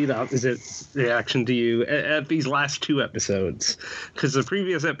complete opposite reaction to you at these last two episodes. Because the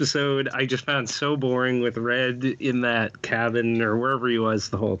previous episode I just found so boring with Red in that cabin or wherever he was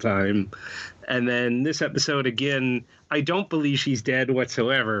the whole time. And then this episode, again, I don't believe she's dead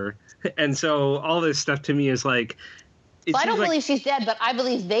whatsoever. And so all this stuff to me is like... I don't believe she's dead, but I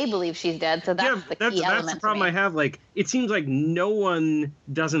believe they believe she's dead, so that's the key element. That's the problem I have. Like, it seems like no one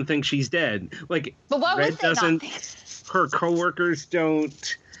doesn't think she's dead. Like, but why Red would they doesn't... not think? Her coworkers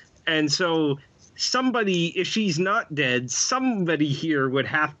don't, and so somebody, if she's not dead, somebody here would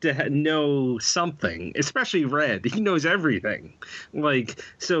have to know something, especially Red. He knows everything. Like,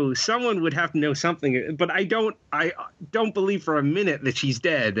 so someone would have to know something, but I don't believe for a minute that she's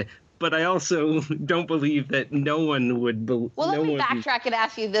dead, but I also don't believe that no one would believe. Well, let me backtrack and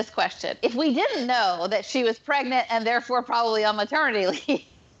ask you this question. If we didn't know that she was pregnant and therefore probably on maternity leave,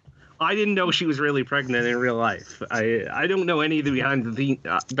 I didn't know she was really pregnant in real life. I don't know any of the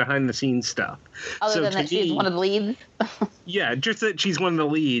behind the scenes stuff. Other than that she's one of the leads? Yeah, just that she's one of the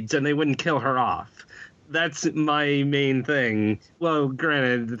leads and they wouldn't kill her off. That's my main thing. Well,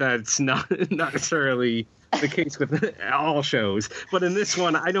 granted, that's not necessarily the case with all shows. But in this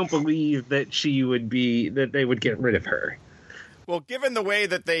one, I don't believe that they would get rid of her. Well, given the way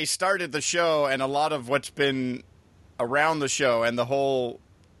that they started the show and a lot of what's been around the show and the whole...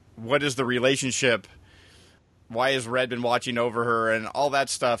 what is the relationship? Why has Red been watching over her and all that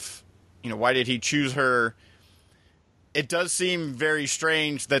stuff? Why did he choose her? It does seem very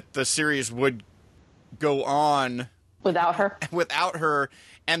strange that the series would go on without her.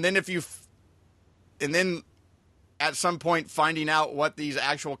 And then and then at some point finding out what these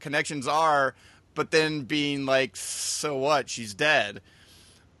actual connections are, but then being like, so what? She's dead.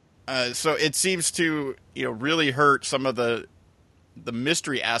 So it seems to, really hurt some of the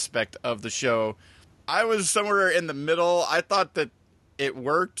mystery aspect of the show. I was somewhere in the middle. I thought that it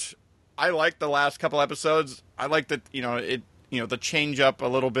worked. I liked the last couple episodes. I liked that, the change up a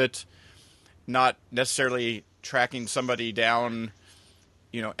little bit, not necessarily tracking somebody down,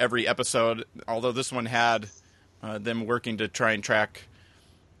 every episode. Although this one had them working to try and track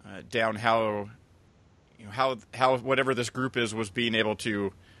down how whatever this group was being able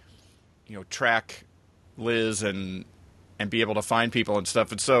to, track Liz and be able to find people and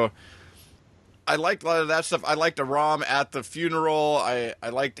stuff. And so I liked a lot of that stuff. I liked Aram at the funeral. I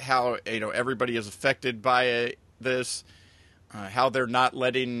liked how, everybody is affected by this, how they're not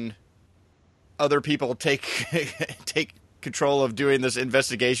letting other people take control of doing this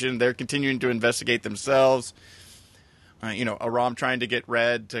investigation. They're continuing to investigate themselves. Aram trying to get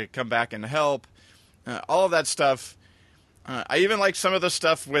Red to come back and help. All of that stuff. I even like some of the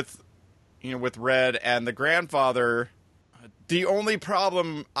stuff with Red and the grandfather. The only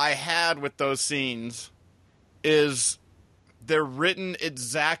problem I had with those scenes is they're written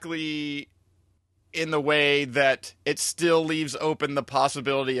exactly in the way that it still leaves open the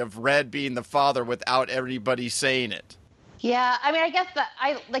possibility of Red being the father without everybody saying it. Yeah, I mean, I guess that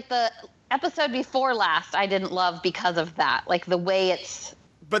I like the episode before last I didn't love because of that, like the way it's...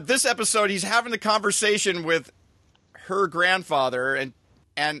 But this episode, he's having a conversation with her grandfather,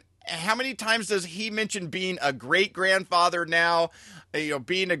 and how many times does he mention being a great-grandfather now,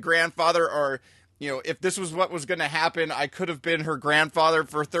 being a grandfather, or, if this was what was going to happen, I could have been her grandfather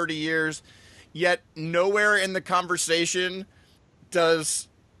for 30 years. Yet nowhere in the conversation does,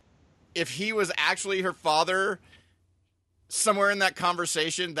 if he was actually her father, somewhere in that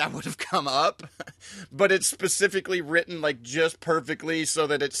conversation that would have come up. But it's specifically written like just perfectly so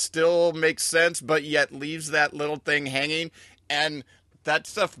that it still makes sense, but yet leaves that little thing hanging. And that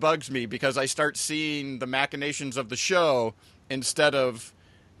stuff bugs me because I start seeing the machinations of the show instead of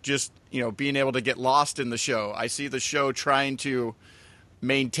just, being able to get lost in the show. I see the show trying to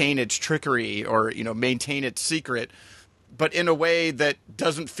maintain its trickery or, maintain its secret, but in a way that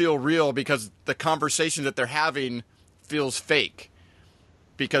doesn't feel real because the conversation that they're having feels fake.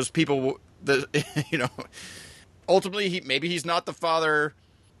 Because people, ultimately, maybe he's not the father.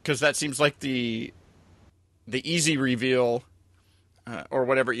 because that seems like the easy reveal, or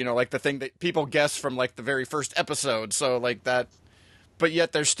whatever, like the thing that people guess from like the very first episode. So like that, but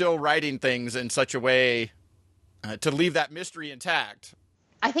yet they're still writing things in such a way to leave that mystery intact.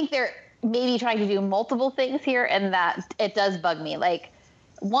 I think they're maybe trying to do multiple things here, and that it does bug me. Like,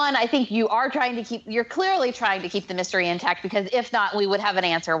 one, I think you're clearly trying to keep the mystery intact, because if not, we would have an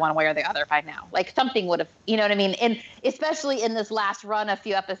answer one way or the other by now. Like, something would have, you know what I mean? And especially in this last run of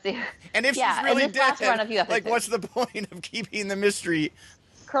few episodes. And if she's really dead, like, what's the point of keeping the mystery?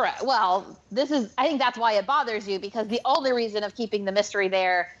 Correct. Well, I think that's why it bothers you, because the only reason of keeping the mystery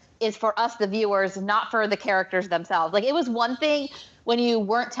there is for us, the viewers, not for the characters themselves. Like, it was one thing when you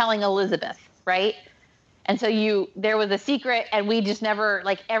weren't telling Elizabeth, right? And so there was a secret, and we just never,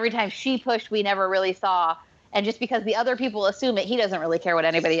 like, every time she pushed, we never really saw. And just because the other people assume it, he doesn't really care what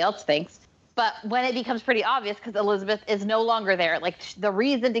anybody else thinks. But when it becomes pretty obvious, because Elizabeth is no longer there, like, the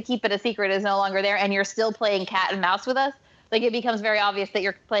reason to keep it a secret is no longer there, and you're still playing cat and mouse with us, like, it becomes very obvious that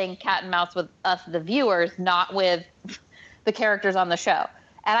you're playing cat and mouse with us, the viewers, not with the characters on the show.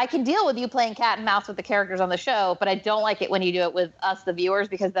 And I can deal with you playing cat and mouse with the characters on the show, but I don't like it when you do it with us, the viewers,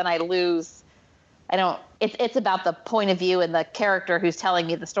 because then it's about the point of view and the character who's telling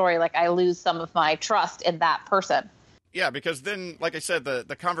me the story. Like, I lose some of my trust in that person. Yeah, because then, like I said,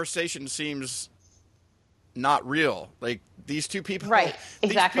 the conversation seems not real. Like, these two people... Right,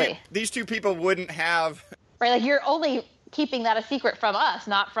 exactly. These two people wouldn't have... Right, like, you're only keeping that a secret from us,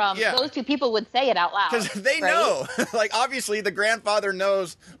 not from... Yeah. Those two people would say it out loud. Because they know. Like, obviously, the grandfather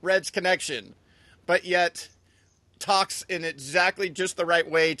knows Red's connection, but yet talks in exactly just the right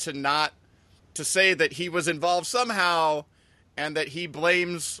way to say that he was involved somehow, and that he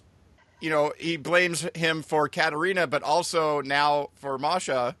blames him for Katerina, but also now for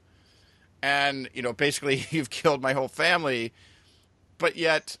Masha, and, basically, you've killed my whole family, but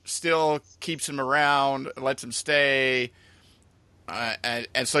yet still keeps him around, lets him stay, and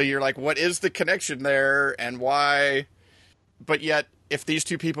so you're like, what is the connection there, and why? But yet, if these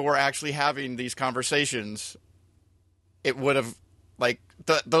two people were actually having these conversations, it would have, like,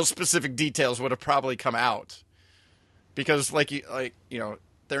 those specific details would have probably come out, because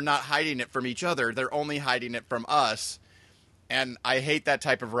they're not hiding it from each other. They're only hiding it from us. And I hate that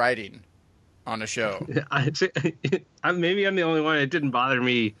type of writing on a show. Maybe I'm the only one. It didn't bother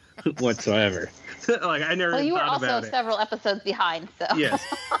me whatsoever. Like, I never. Well, you were thought also about it. Several episodes behind, so. Yes.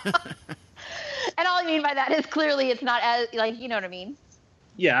 And all I mean by that is clearly it's not as, like, you know what I mean?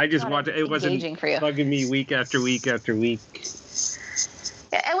 Yeah, I just watched it. It wasn't bugging me week after week after week.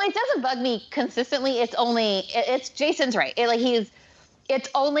 Yeah, and when it doesn't bug me consistently, it's Jason's right. It's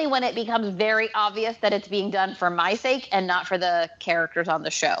only when it becomes very obvious that it's being done for my sake and not for the characters on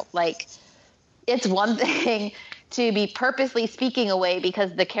the show. Like, it's one thing to be purposely speaking away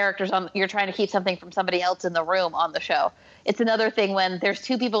because the characters you're trying to keep something from somebody else in the room on the show. It's another thing when there's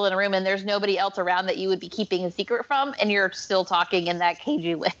two people in a room and there's nobody else around that you would be keeping a secret from, and you're still talking in that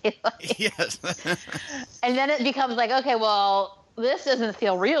cagey way. Yes. And then it becomes like, okay, well, this doesn't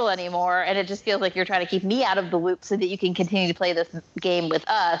feel real anymore, and it just feels like you're trying to keep me out of the loop so that you can continue to play this game with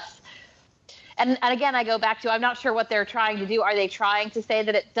us. And again, I go back to, I'm not sure what they're trying to do. Are they trying to say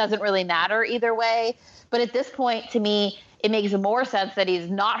that it doesn't really matter either way? But at this point, to me, it makes more sense that he's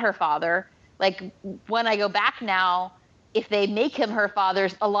not her father. Like, when I go back now, if they make him her father,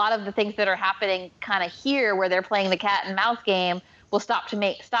 a lot of the things that are happening kind of here where they're playing the cat and mouse game will stop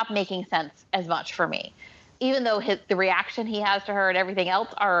making sense as much for me. Even though the reaction he has to her and everything else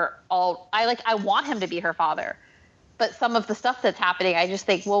are all, I want him to be her father. But some of the stuff that's happening, I just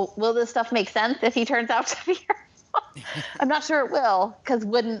think, well, will this stuff make sense if he turns out to be her father? I'm not sure it will, because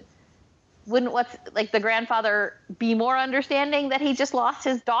wouldn't what's like the grandfather be more understanding that he just lost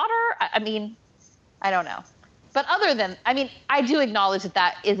his daughter? I mean, I don't know. But I do acknowledge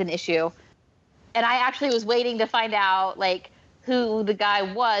that is an issue. And I actually was waiting to find out, like, who the guy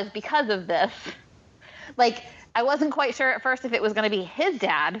was because of this. Like, I wasn't quite sure at first if it was going to be his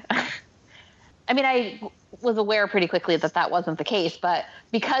dad. I mean, I was aware pretty quickly that wasn't the case, but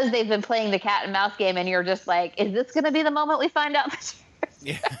because they've been playing the cat and mouse game and you're just like, is this going to be the moment we find out?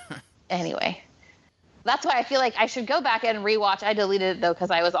 Yeah. Anyway, that's why I feel like I should go back and rewatch. I deleted it, though, because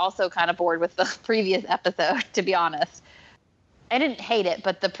I was also kind of bored with the previous episode, to be honest. I didn't hate it,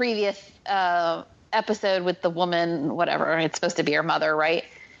 but the previous episode with the woman, whatever, it's supposed to be her mother, right?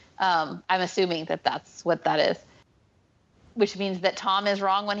 I'm assuming that's what that is. Which means that Tom is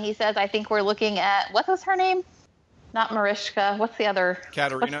wrong when he says, I think we're looking at, what was her name? Not Mariska. What's the other?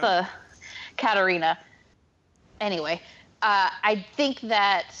 Katerina. Katerina. Anyway, I think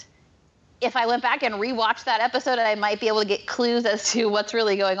that if I went back and rewatched that episode, I might be able to get clues as to what's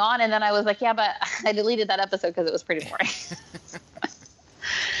really going on. And then I was like, yeah, but I deleted that episode because it was pretty boring.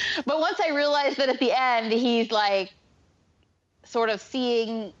 But once I realized that at the end, he's like sort of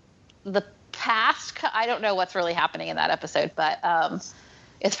seeing the past. I don't know what's really happening in that episode, but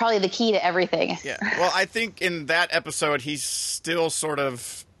it's probably the key to everything. Yeah. Well, I think in that episode, he's still sort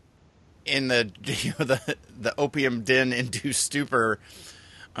of in the opium den-induced stupor,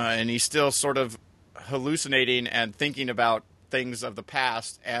 and he's still sort of hallucinating and thinking about things of the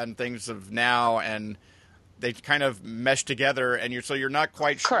past and things of now, and they kind of mesh together, and you're not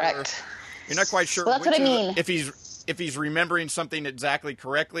quite sure. Correct. You're not quite sure. Well, that's what I mean. If he's remembering something exactly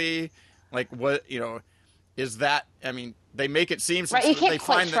correctly, like what is that? I mean, they make it seem right. You can't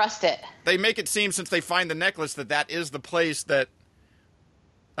quite trust it. They make it seem since they find the necklace that is the place that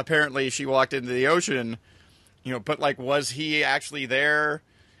apparently she walked into the ocean. But like, was he actually there?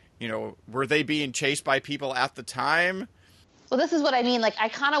 Were they being chased by people at the time? Well, this is what I mean. Like, I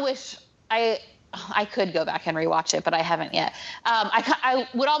kind of wish I could go back and rewatch it, but I haven't yet. I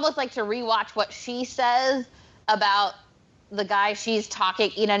would almost like to rewatch what she says about the guy she's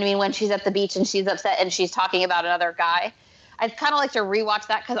talking, you know what I mean, when she's at the beach and she's upset and she's talking about another guy. I'd kind of like to rewatch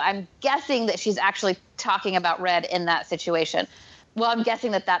that because I'm guessing that she's actually talking about Red in that situation. Well, I'm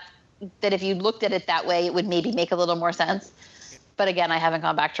guessing that if you looked at it that way, it would maybe make a little more sense. But again, I haven't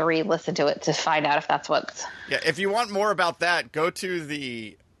gone back to re-listen to it to find out if that's what's... Yeah, if you want more about that, go to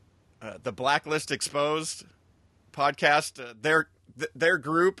the Blacklist Exposed podcast. Their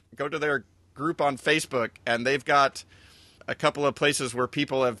group, go to their group on Facebook, and they've got a couple of places where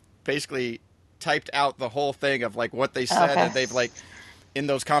people have basically typed out the whole thing of like what they said, and they've like in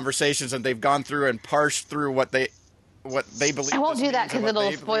those conversations, and they've gone through and parsed through what they believe. I won't do that because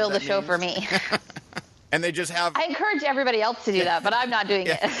it'll spoil the show for me. And they just have... I encourage everybody else to do that, but I'm not doing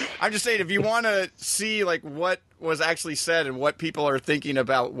it. I'm just saying, if you want to see like what was actually said and what people are thinking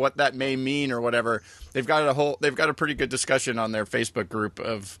about what that may mean or whatever, they've got a pretty good discussion on their Facebook group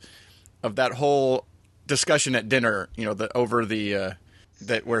of that whole discussion at dinner, where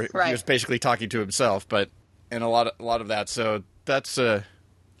right. He was basically talking to himself, and a lot of that. So that's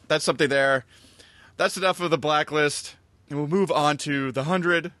something there. That's enough of the Blacklist, and we'll move on to the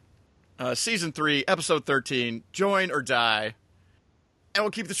 100. Season 3, Episode 13, Join or Die. And we'll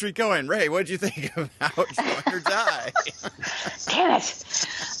keep the streak going. Ray, what did you think about Join or Die? Damn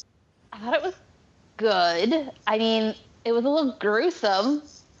it. I thought it was good. I mean, it was a little gruesome.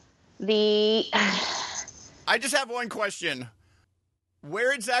 I just have one question.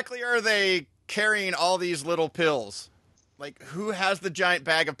 Where exactly are they carrying all these little pills? Like, who has the giant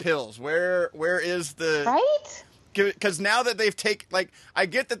bag of pills? Where is the... Right? Because now that they've I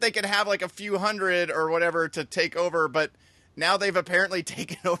get that they could have like a few hundred or whatever to take over, but now they've apparently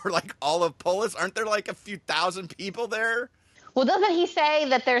taken over like all of Polis. Aren't there like a few thousand people there? Well, doesn't he say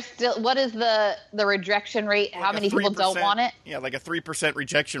that there's still, what is the rejection rate? Like how many people don't want it? Yeah, like a 3%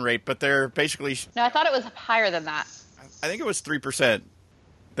 rejection rate, but they're basically... No, I thought it was higher than that. I think it was 3%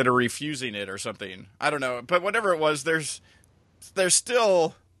 that are refusing it or something. I don't know. But whatever it was, there's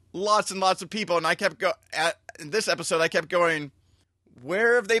still lots and lots of people, and I kept in this episode, I kept going,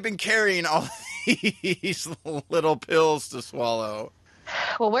 where have they been carrying all these little pills to swallow?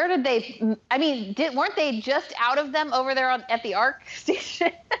 Well, where did they? I mean, weren't they just out of them over there at the ARC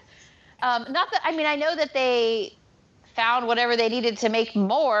station? Not that. I mean, I know that they found whatever they needed to make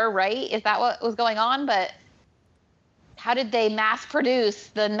more. Right? Is that what was going on? But how did they mass produce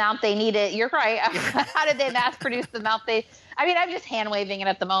the amount they needed? You're right. How did they mass produce the amount they? I mean, I'm just hand waving it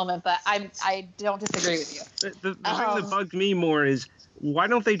at the moment, but I don't disagree with you. The thing that bugs me more is, why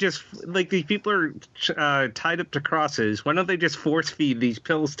don't they just, like, these people are tied up to crosses. Why don't they just force feed these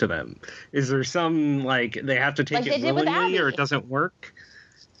pills to them? Is there some, like, they have to take it willingly or it doesn't work?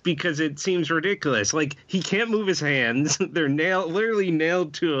 Because it seems ridiculous. Like, he can't move his hands. They're literally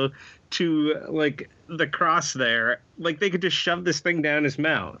nailed to like the cross there. Like, they could just shove this thing down his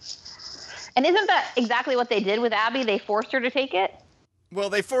mouth. And isn't that exactly what they did with Abby? They forced her to take it? Well,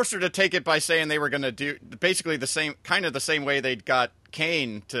 they forced her to take it by saying they were going to do basically the same way they got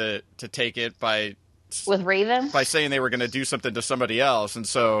Kane to take it with Raven, by saying they were going to do something to somebody else. And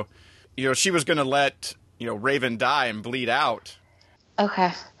so, she was going to let, Raven die and bleed out.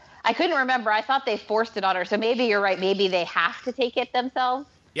 Okay. I couldn't remember. I thought they forced it on her. So maybe you're right. Maybe they have to take it themselves.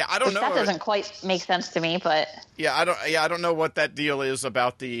 Yeah, I don't know. That doesn't quite make sense to me, but I don't know what that deal is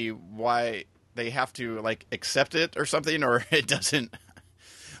about why they have to like accept it or something, or it doesn't.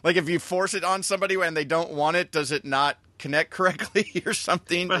 Like, if you force it on somebody and they don't want it, does it not connect correctly or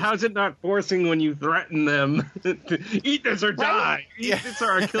something. But how's it not forcing when you threaten them to eat this or die? Eat this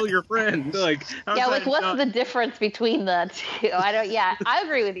or kill your friend. Like, what's the difference between the two? I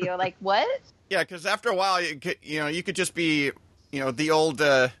agree with you. Like, what? Yeah, because after a while, you could just be, the old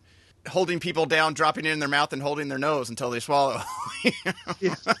holding people down, dropping it in their mouth, and holding their nose until they swallow.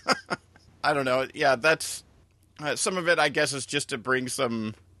 Yeah. I don't know. Yeah, that's some of it. I guess is just to bring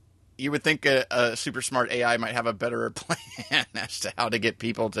some. You would think a super smart AI might have a better plan as to how to get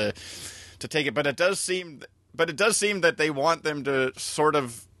people to take it, but it does seem that they want them to sort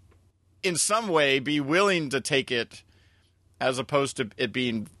of, in some way, be willing to take it, as opposed to it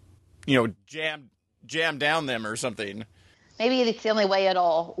being, jammed down them or something. Maybe it's the only way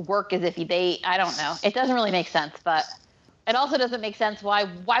it'll work is if I don't know. It doesn't really make sense, but it also doesn't make sense why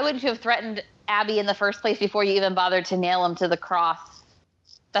wouldn't you have threatened Abby in the first place before you even bothered to nail him to the cross?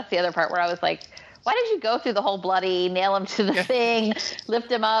 That's the other part where I was like, why did you go through the whole bloody nail him to the thing,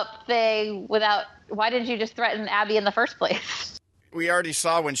 lift him up thing why did you just threaten Abby in the first place? We already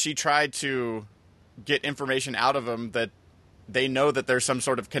saw when she tried to get information out of him that they know that there's some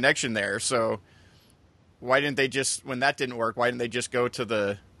sort of connection there. So why didn't they just, when that didn't work, why didn't they just go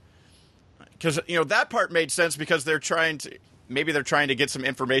to because, that part made sense because they're trying to get some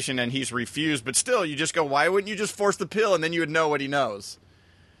information and he's refused, but still you just go, why wouldn't you just force the pill and then you would know what he knows?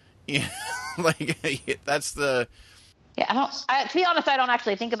 Yeah, that's the. Yeah, to be honest, I don't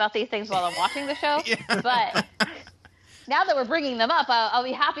actually think about these things while I'm watching the show. Yeah. But now that we're bringing them up, I'll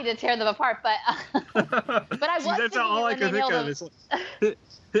be happy to tear them apart. But I was that's all I can think of is.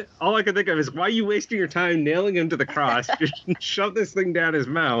 All I can think of is, why are you wasting your time nailing him to the cross? Just shove this thing down his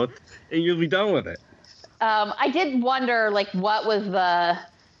mouth, and you'll be done with it. I did wonder, what was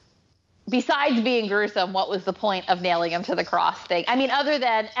besides being gruesome, what was the point of nailing him to the cross thing? I mean, other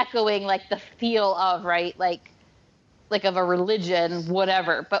than echoing, the feel of, right, of a religion,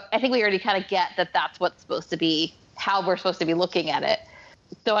 whatever. But I think we already kind of get that that's what's supposed to be, how we're supposed to be looking at it.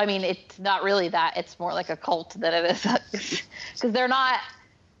 So, I mean, it's not really that. It's more like a cult than it is. Because they're not,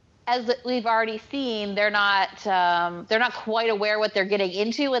 as we've already seen, they're not quite aware what they're getting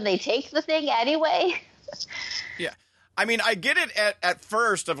into when they take the thing anyway. Yeah. I mean, I get it at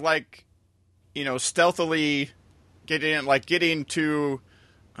first of stealthily getting to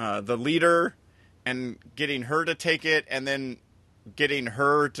the leader and getting her to take it and then getting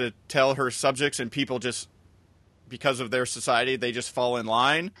her to tell her subjects and people just because of their society, they just fall in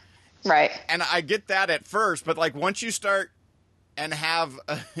line. Right. And I get that at first, but once you start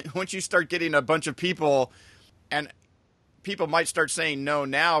once you start getting a bunch of people and people might start saying no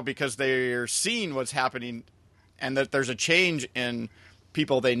now because they're seeing what's happening and that there's a change in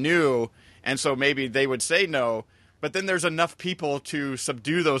people they knew. And so maybe they would say no, but then there's enough people to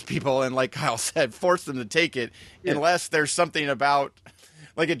subdue those people. And like Kyle said, force them to take it unless there's something about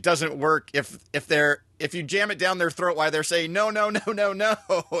it doesn't work. If you jam it down their throat while they're saying no,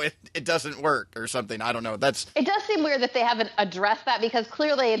 it doesn't work or something. I don't know. It does seem weird that they haven't addressed that because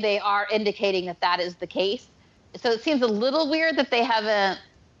clearly they are indicating that is the case. So it seems a little weird that they haven't.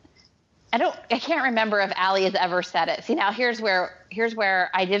 I can't remember if Allie has ever said it. See, now here's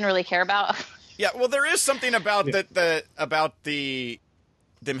where I didn't really care about. Yeah, well, there is something about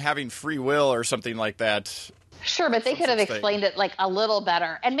them having free will or something like that. Sure, but they could have explained it a little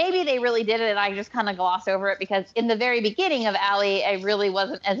better. And maybe they really did it and I just kind of glossed over it because in the very beginning of Allie, I really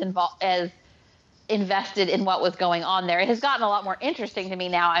wasn't as invested in what was going on there. It has gotten a lot more interesting to me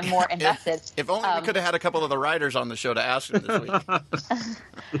now. I'm more invested. If only we could have had a couple of the writers on the show to ask them this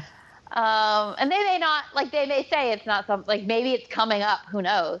week. And they may not, they may say it's not something, maybe it's coming up, who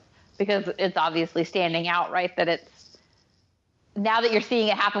knows? Because it's obviously standing out, right? That it's, now that you're seeing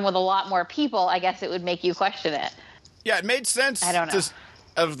it happen with a lot more people, I guess it would make you question it. Yeah, it made sense. I don't know.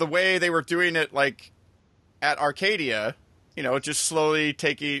 Of the way they were doing it, at Arcadia, just slowly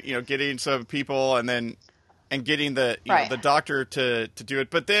taking, getting some people and getting the the doctor to do it.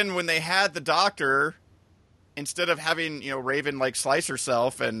 But then when they had the doctor, instead of having Raven slice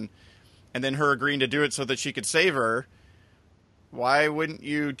herself and then her agreeing to do it so that she could save her, why wouldn't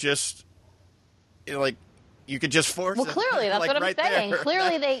you just you could just force it? Well, clearly that's what I'm saying. There.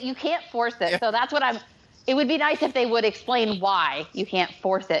 Clearly you can't force it. Yeah. So that's what it would be nice if they would explain why you can't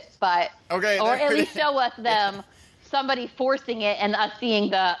force it, but or at least show us somebody forcing it and us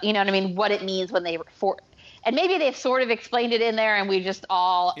seeing what it means when they and maybe they've sort of explained it in there and we just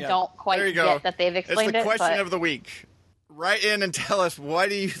all don't quite get that they've explained it. It's the question of the week. Write in and tell us, why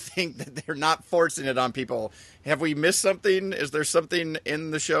do you think that they're not forcing it on people? Have we missed something? Is there something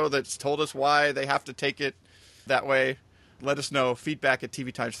in the show that's told us why they have to take it that way? Let us know. Feedback at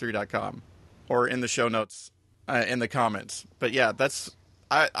tvtimes3.com or in the show notes in the comments. But yeah,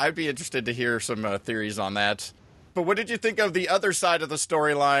 I'd be interested to hear some theories on that. But what did you think of the other side of the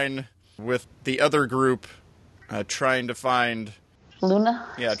storyline with the other group trying to find Luna?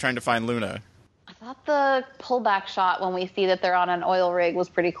 Yeah, trying to find Luna. I thought the pullback shot when we see that they're on an oil rig was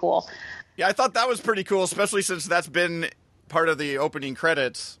pretty cool. Yeah, I thought that was pretty cool, especially since that's been part of the opening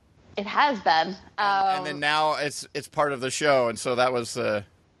credits. It has been. And then now it's part of the show, and so that was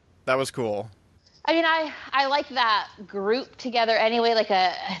cool. I mean, I like that group together anyway.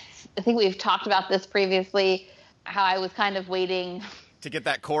 I think we've talked about this previously, how I was kind of waiting to get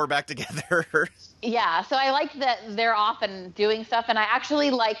that core back together. Yeah, so I like that they're often doing stuff, and I actually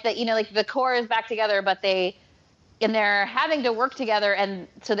like that, the core is back together, but they're having to work together, and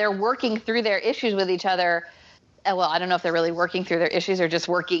so they're working through their issues with each other. Well, I don't know if they're really working through their issues or just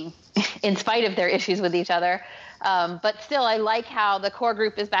working in spite of their issues with each other. But still, I like how the core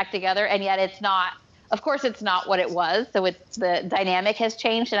group is back together, and yet it's not what it was. So the dynamic has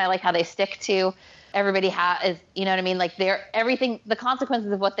changed, and I like how they stick to everybody has, you know what I mean? The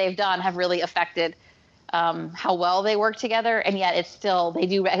consequences of what they've done have really affected how well they work together, and yet it's still, they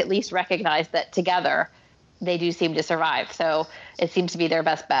do at least recognize that together they do seem to survive. So it seems to be their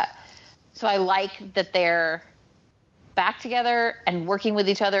best bet. So I like that they're back together and working with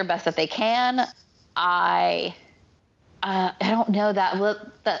each other best that they can. I don't know that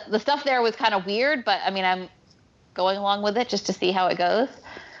the stuff there was kind of weird, but I mean, I'm going along with it just to see how it goes.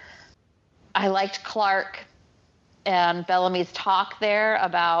 I liked Clark and Bellamy's talk there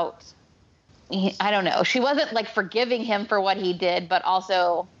about, I don't know, she wasn't forgiving him for what he did, but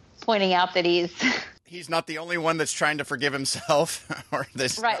also pointing out that he's not the only one that's trying to forgive himself. Or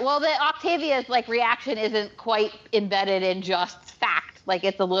this. Right. Well, the Octavia's reaction isn't quite embedded in just fact.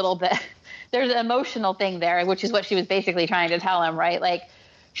 It's a little bit, there's an emotional thing there, which is what she was basically trying to tell him, right?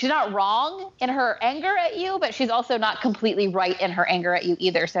 She's not wrong in her anger at you, but she's also not completely right in her anger at you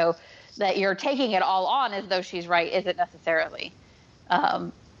either. So that you're taking it all on as though she's right isn't necessarily.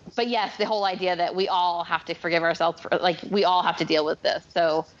 But yes, the whole idea that we all have to forgive ourselves for, we all have to deal with this.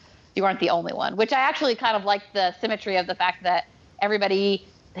 So you aren't the only one, which I actually kind of like the symmetry of the fact that everybody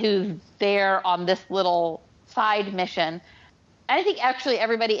who's there on this little side mission, and I think actually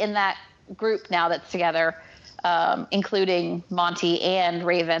everybody in that group now that's together, including Monty and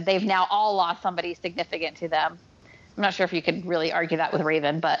Raven, they've now all lost somebody significant to them. I'm not sure if you could really argue that with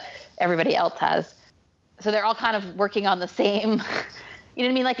Raven, but everybody else has. So they're all kind of working on the same, you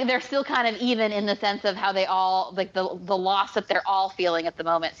know what I mean? They're still kind of even in the sense of how they all, the loss that they're all feeling at the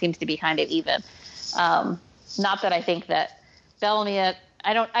moment seems to be kind of even. Not that I think that Bellamy,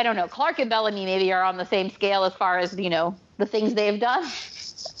 I don't know. Clark and Bellamy maybe are on the same scale as far as, the things they've done.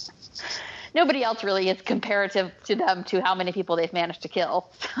 Nobody else really is comparative to them to how many people they've managed to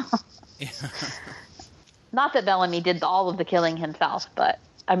kill. Yeah. Not that Bellamy did all of the killing himself, but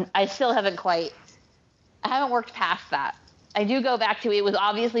I still haven't worked past that. I do go back to, it was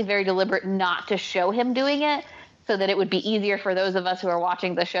obviously very deliberate not to show him doing it so that it would be easier for those of us who are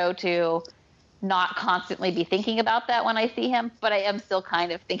watching the show to not constantly be thinking about that when I see him. But I am still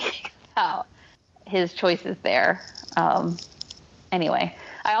kind of thinking about his choices there. Anyway,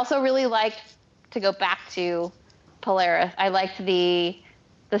 I also really liked, to go back to Polaris, I liked the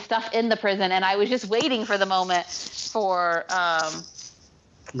stuff in the prison, and I was just waiting for the moment for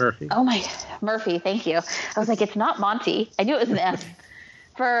Murphy. Oh my, Murphy, thank you. I was like, it's not Monty. I knew it was an M.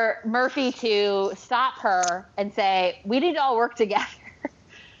 For Murphy to stop her and say, we need to all work together.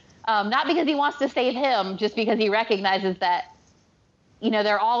 Not because he wants to save him, just because he recognizes that,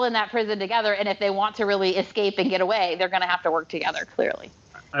 they're all in that prison together, and if they want to really escape and get away, they're going to have to work together, clearly.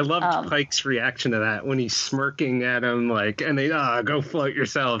 I loved Pike's reaction to that when he's smirking at him, and they, go float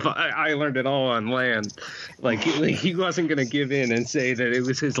yourself. I learned it all on land. He wasn't going to give in and say that it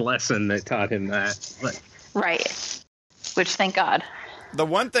was his lesson that taught him that. Right. Which, thank God. The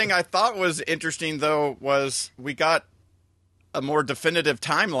one thing I thought was interesting, though, was we got a more definitive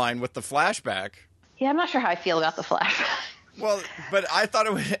timeline with the flashback. Yeah, I'm not sure how I feel about the flashback. Well, but I thought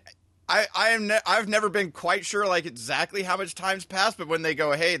it was... I've never been quite sure exactly how much time's passed, but when they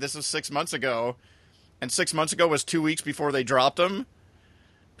go, hey, this is 6 months ago, and 6 months ago was 2 weeks before they dropped him.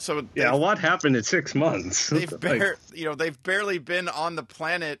 So yeah, a lot happened in 6 months. They've barely been on the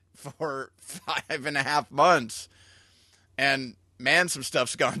planet for 5.5 months, and man, some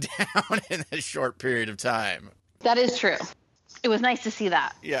stuff's gone down in a short period of time. That is true. It was nice to see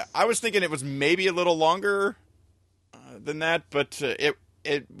that. Yeah, I was thinking it was maybe a little longer than that, but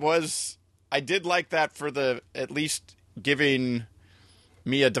it was, I did like that for at least giving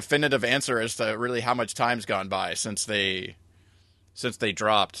me a definitive answer as to really how much time's gone by since they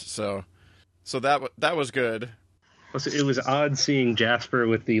dropped. So that was good. It was odd seeing Jasper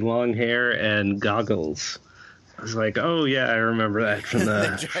with the long hair and goggles. I was like, oh yeah, I remember that from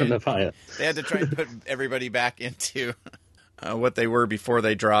the pilot. They had to try and put everybody back into what they were before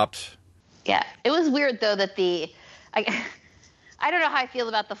they dropped. Yeah, it was weird though that I don't know how I feel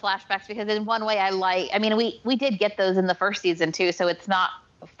about the flashbacks, because in one way we did get those in the first season too, so it's not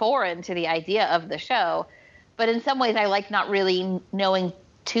foreign to the idea of the show. But in some ways I like not really knowing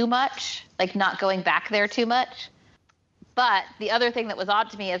too much, like not going back there too much. But the other thing that was odd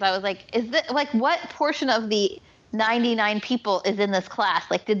to me is I was like, what portion of the 99 people is in this class?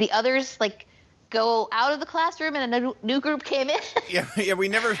 Like, did the others go out of the classroom and a new group came in? Yeah. We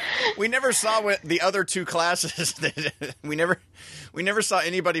never saw what the other two classes did. We never saw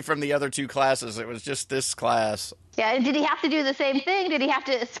anybody from the other two classes. It was just this class. Yeah. And did he have to do the same thing? Did he have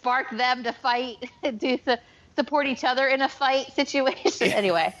to spark them to fight, support each other in a fight situation? Yeah.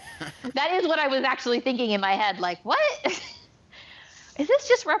 Anyway, that is what I was actually thinking in my head. Like, what? Is this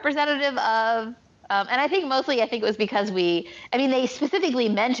just representative of... and I think it was because they specifically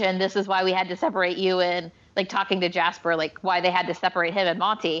mentioned this is why we had to separate you and talking to Jasper, why they had to separate him and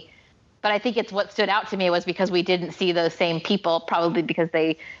Monty. But I think it's what stood out to me was because we didn't see those same people, probably because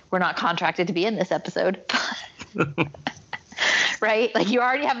they were not contracted to be in this episode. Right? You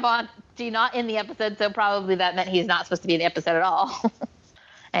already have Monty not in the episode, so probably that meant he's not supposed to be in the episode at all.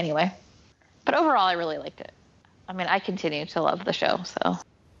 Anyway. But overall, I really liked it. I mean, I continue to love the show, so...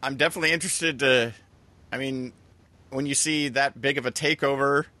 I'm definitely interested to, when you see that big of a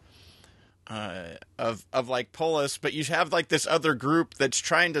takeover of Polis, but you have this other group that's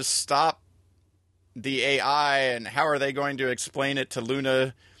trying to stop the AI, and how are they going to explain it to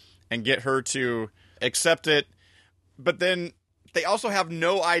Luna and get her to accept it? But then they also have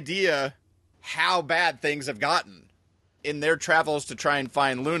no idea how bad things have gotten in their travels to try and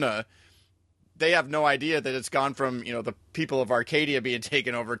find Luna. They have no idea that it's gone from, the people of Arcadia being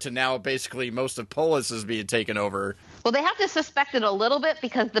taken over to now basically most of Polis is being taken over. Well, they have to suspect it a little bit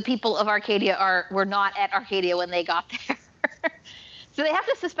because the people of Arcadia were not at Arcadia when they got there. So they have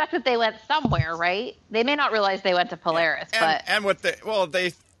to suspect that they went somewhere, right? They may not realize they went to Polaris, and what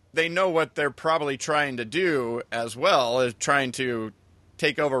they know what they're probably trying to do as well, is trying to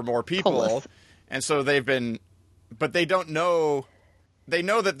take over more people. Polis. And so but they don't know, they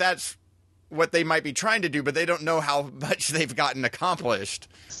know that that's what they might be trying to do, but they don't know how much they've gotten accomplished.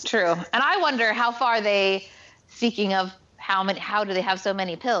 True. And I wonder how far speaking of how do they have so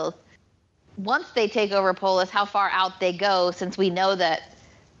many pills? Once they take over Polis, how far out they go, since we know that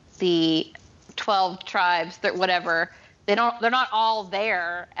the 12 tribes, whatever, they're not all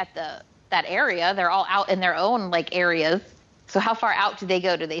there at that area. They're all out in their own areas. So how far out do they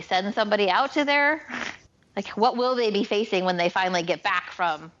go? Do they send somebody out to there? What will they be facing when they finally get back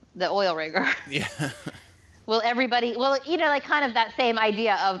from the oil rigger? Yeah. Will everybody, kind of that same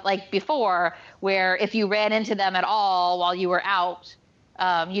idea of before, where if you ran into them at all while you were out,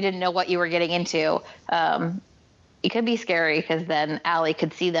 you didn't know what you were getting into. It could be scary because then Allie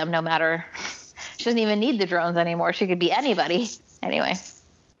could see them no matter, she doesn't even need the drones anymore. She could be anybody. Anyway,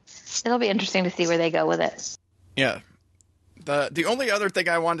 it'll be interesting to see where they go with it. Yeah. The only other thing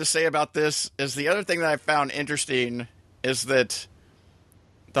I wanted to say about this is the other thing that I found interesting is that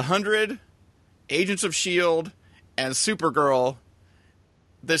the 100, Agents of S.H.I.E.L.D., and Supergirl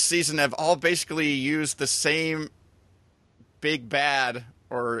this season have all basically used the same big bad,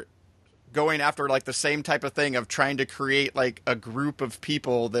 or going after the same type of thing of trying to create a group of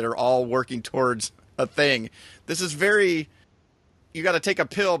people that are all working towards a thing. This is very, you got to take a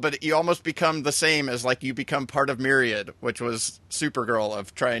pill, but you almost become the same as you become part of Myriad, which was Supergirl,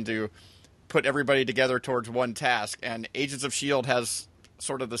 of trying to put everybody together towards one task. And Agents of S.H.I.E.L.D. has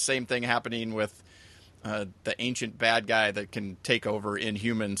sort of the same thing happening with the ancient bad guy that can take over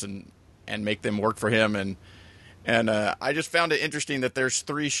Inhumans and make them work for him. And I just found it interesting that there's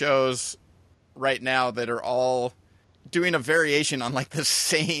 3 shows right now that are all doing a variation on the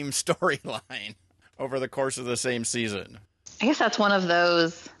same storyline over the course of the same season. I guess that's one of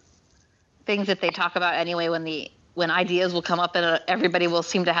those things that they talk about anyway, when ideas will come up and everybody will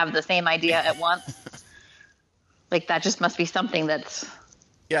seem to have the same idea at once. That just must be something that's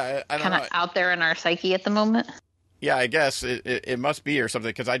I don't kind of out there in our psyche at the moment. Yeah, I guess it must be, or something,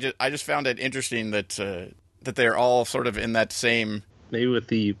 because I just found it interesting that they're all sort of in that same. Maybe with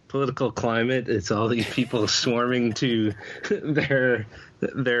the political climate, it's all these people swarming to their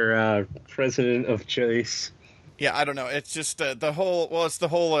president of choice. Yeah, I don't know. It's just the whole. Well, it's the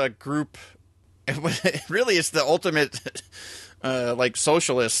whole group. It really is the ultimate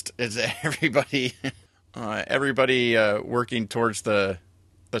socialist. Is everybody working towards the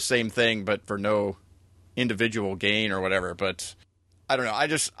same thing, but for no individual gain or whatever. But I don't know. I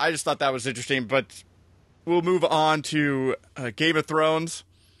just thought that was interesting. But we'll move on to Game of Thrones,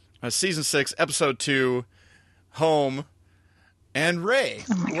 season 6, episode 2, Home. And Ray,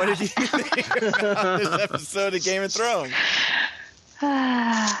 what did you think about this episode of Game of Thrones?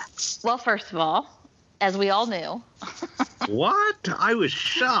 Well, first of all, as we all knew. What? I was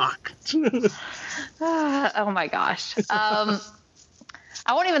shocked. Oh my gosh. I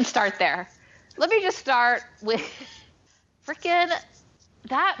won't even start there. Let me just start with freaking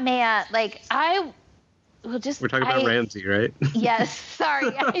that man. Like, I will just. We're talking about Ramsay, right? Yes.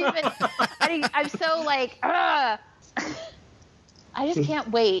 Sorry. I'm so like, I just can't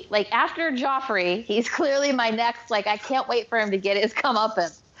wait. Like, after Joffrey, he's clearly my next, like, I can't wait for him to get his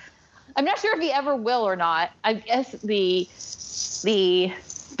comeuppance. I'm not sure if he ever will or not. I guess the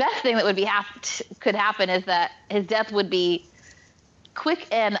best thing that would could happen is that his death would be quick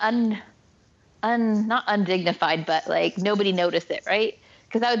and not undignified, but like nobody noticed it, right?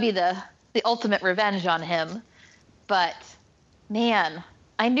 Because that would be the ultimate revenge on him. But man,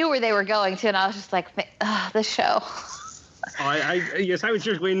 I knew where they were going to, and I was just like, this show. Yes, I was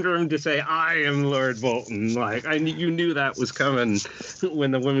just waiting for him to say, "I am Lord Bolton." Like, you knew that was coming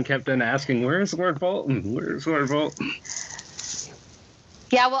when the woman kept on asking, "Where's Lord Bolton? Where's Lord Bolton?"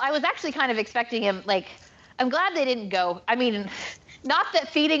 Yeah, well, I was actually kind of expecting him. Like, I'm glad they didn't go. I mean, not that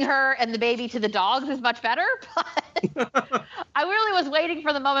feeding her and the baby to the dogs is much better, but I really was waiting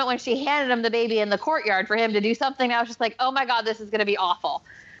for the moment when she handed him the baby in the courtyard for him to do something. I was just like, "Oh my God, this is going to be awful,"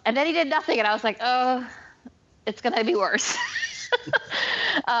 and then he did nothing, and I was like, "Oh." It's going to be worse.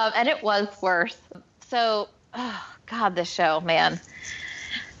 And it was worse. So, God, this show, man.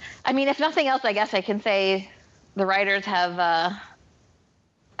 I mean, if nothing else, I guess I can say the writers have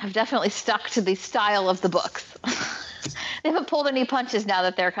definitely stuck to the style of the books. They haven't pulled any punches now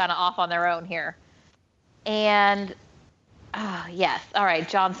that they're kind of off on their own here. And, yes. All right,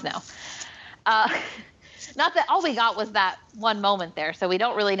 Jon Snow. Not that all we got was that one moment there, so we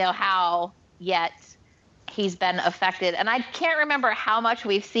don't really know how yet he's been affected. And I can't remember how much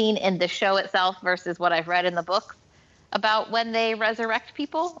we've seen in the show itself versus what I've read in the books about when they resurrect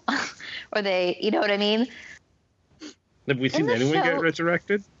people. Or they, you know what I mean? Have we seen anyone get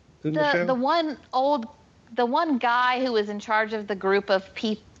resurrected in the show? The one guy who was in charge of the group of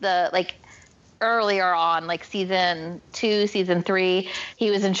people, like earlier on, like season 2, season 3, he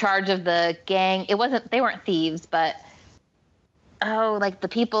was in charge of the gang. They weren't thieves, but like the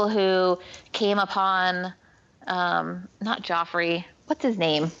people who came upon, not Joffrey. What's his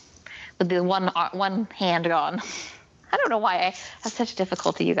name? With the one hand gone. I don't know why I have such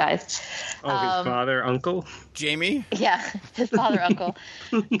difficulty, you guys. Oh, his father, uncle? Jamie? Yeah, his father, uncle.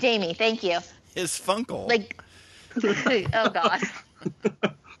 Jamie, thank you. His funkle. Like, oh, God.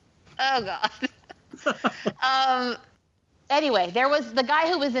 Oh, God. Anyway, there was the guy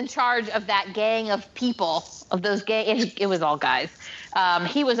who was in charge of that gang of people, of those gang. It was all guys.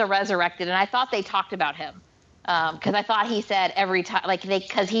 He was a resurrected, and I thought they talked about him because I thought he said every time, like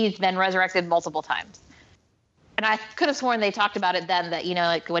because he's been resurrected multiple times, and I could have sworn they talked about it then. That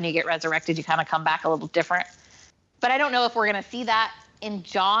like when you get resurrected, you kind of come back a little different. But I don't know if we're going to see that in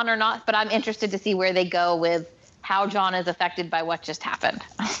Jon or not. But I'm interested to see where they go with how Jon is affected by what just happened.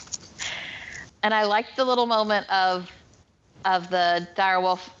 And I liked the little moment of the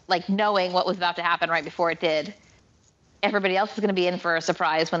direwolf, like knowing what was about to happen right before it did. Everybody else is going to be in for a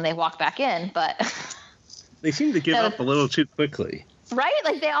surprise when they walk back in, but they seem to give up a little too quickly. Right?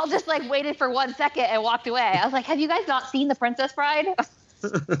 Like they all just like waited for 1 second and walked away. I was like, have you guys not seen The Princess Bride?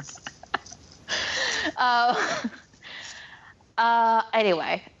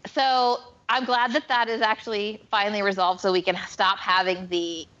 Anyway, so I'm glad that is actually finally resolved so we can stop having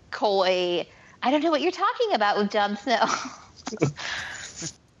the coy, I don't know what you're talking about with Jon Snow.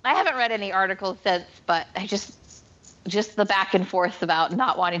 I haven't read any articles since, but I just the back and forth about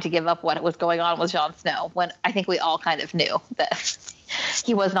not wanting to give up what was going on with Jon Snow, when I think we all kind of knew that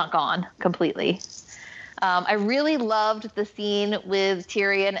he was not gone completely. I really loved the scene with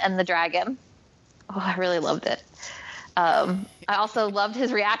Tyrion and the dragon. Oh, I really loved it. I also loved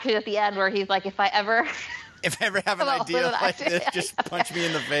his reaction at the end where he's like, if I ever have an idea like this, just punch me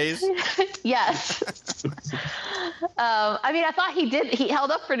in the face. Yes. I mean, I thought he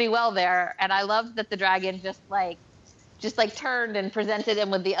held up pretty well there, and I loved that the dragon just turned and presented him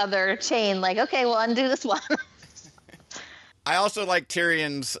with the other chain, like, okay, we'll undo this one. I also like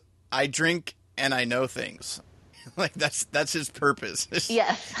Tyrion's, I drink and I know things. Like, that's his purpose.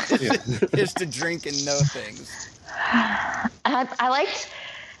 Yes. Is to drink and know things. I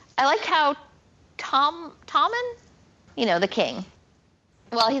liked how Tommen, the king.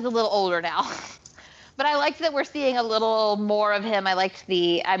 Well, he's a little older now, But I liked that we're seeing a little more of him. I liked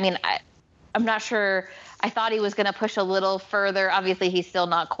I'm not sure. I thought he was going to push a little further. Obviously, he's still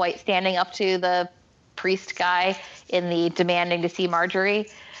not quite standing up to the priest guy in the demanding to see Marjorie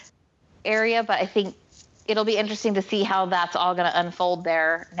area, but I think it'll be interesting to see how that's all going to unfold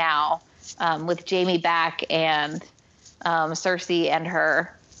there now, with Jamie back and Cersei and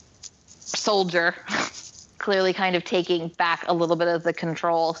her soldier clearly kind of taking back a little bit of the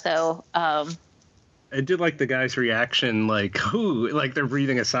control. So I did like the guy's reaction, like, ooh, like they're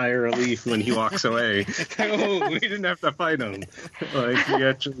breathing a sigh of relief when he walks away. Oh, we didn't have to fight him. Like, he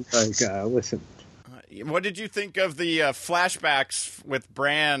actually, listen. What did you think of the flashbacks with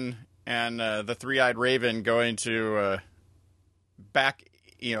Bran and the Three-Eyed Raven going to back,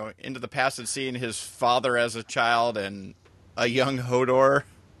 into the past and seeing his father as a child and a young Hodor?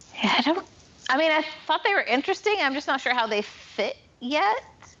 Yeah, I thought they were interesting. I'm just not sure how they fit yet.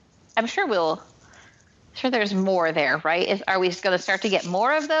 I'm sure there's more there, right? Are we just going to start to get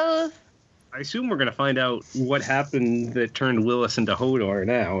more of those? I assume we're going to find out what happened that turned Willis into Hodor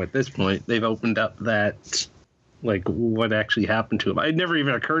now. At this point, they've opened up that, like, what actually happened to him. It never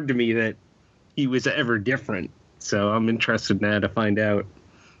even occurred to me that he was ever different. So I'm interested now to find out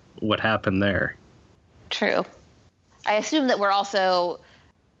what happened there. True. I assume that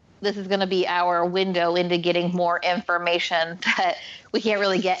this is going to be our window into getting more information that we can't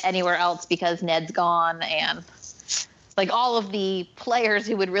really get anywhere else because Ned's gone, and like all of the players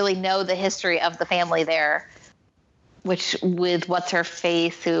who would really know the history of the family there, which with what's her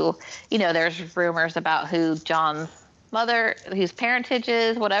face, who, there's rumors about who John's mother, whose parentage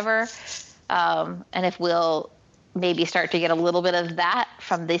is, whatever. And if we'll maybe start to get a little bit of that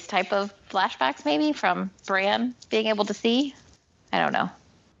from this type of flashbacks, maybe from Bran being able to see. I don't know.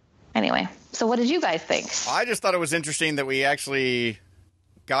 Anyway, so what did you guys think? I just thought it was interesting that we actually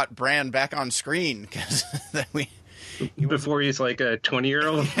got Bran back on screen, because before he's like a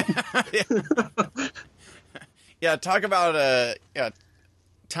 20-year-old. Yeah, talk about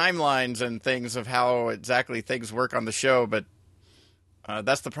timelines and things of how exactly things work on the show, but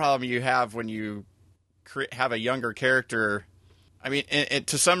that's the problem you have when you have a younger character. I mean,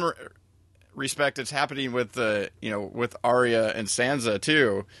 to some respect, it's happening with with Arya and Sansa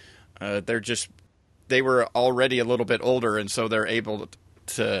too. They were already a little bit older, and so they're able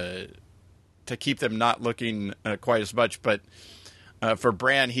to keep them not looking quite as much. But for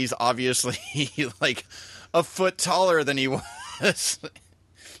Bran, he's obviously like a foot taller than he was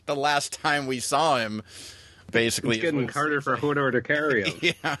the last time we saw him. Basically, it's getting harder for Hodor to carry him.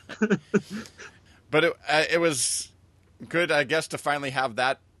 Yeah, but it was good, I guess, to finally have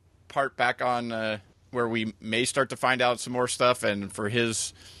that part back on where we may start to find out some more stuff, and for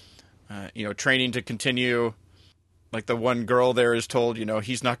his training to continue. Like the one girl there is told,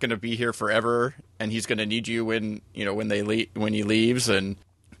 he's not going to be here forever, and he's going to need you when he leaves.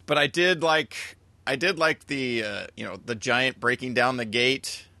 But I did like the the giant breaking down the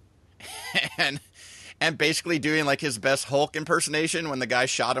gate and basically doing like his best Hulk impersonation when the guy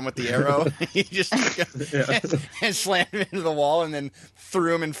shot him with the arrow. He just took him and slammed him into the wall, and then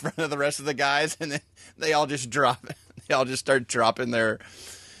threw him in front of the rest of the guys, and then they all just start dropping their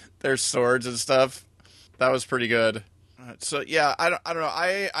swords and stuff. That was pretty good. So yeah, I don't know.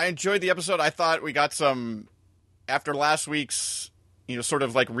 I enjoyed the episode. I thought we got some, after last week's, sort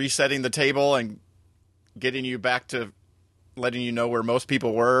of like resetting the table and getting you back to letting you know where most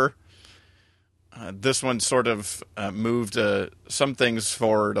people were. This one sort of moved some things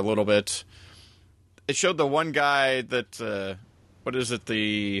forward a little bit. It showed the one guy that what is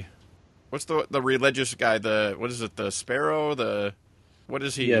it? What's the religious guy? The Sparrow? What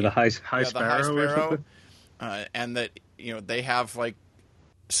is he? Yeah, the high Sparrow. The High Sparrow. And that, they have like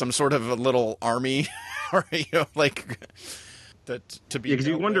some sort of a little army, or like that to be. Because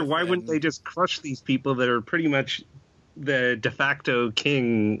you wonder why wouldn't they just crush these people that are pretty much the de facto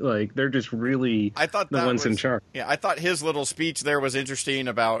king? Like they're just really the ones in charge. Yeah, I thought his little speech there was interesting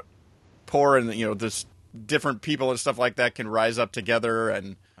about poor and this different people and stuff like that can rise up together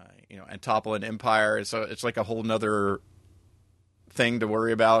and and topple an empire. So it's like a whole nother thing to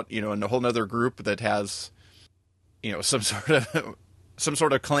worry about, and a whole nother group that has, some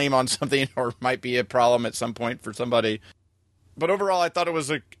sort of claim on something, or might be a problem at some point for somebody. But overall, I thought it was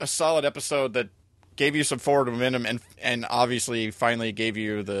a solid episode that gave you some forward momentum, and obviously finally gave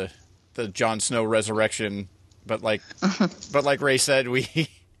you the Jon Snow resurrection. But like Ray said, we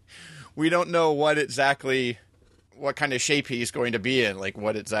don't know what kind of shape he's going to be in, like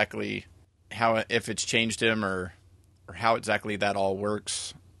what exactly, if it's changed him or how exactly that all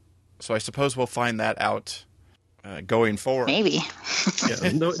works. So I suppose we'll find that out going forward. Maybe. Yeah,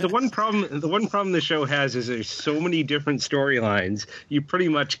 the one problem the show has is there's so many different storylines. You pretty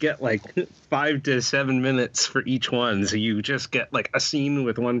much get like 5 to 7 minutes for each one, so you just get like a scene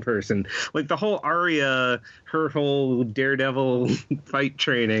with one person. Like the whole Arya, her whole Daredevil fight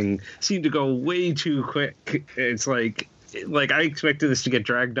training seemed to go way too quick. It's like I expected this to get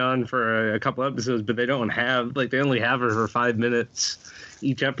dragged on for a couple episodes, but they don't have they only have her for 5 minutes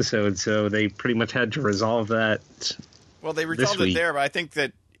each episode, so they pretty much had to resolve that. Well, they resolved it there, but I think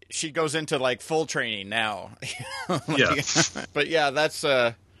that she goes into like full training now. Yeah. But yeah, that's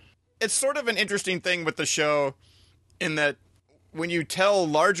it's sort of an interesting thing with the show in that when you tell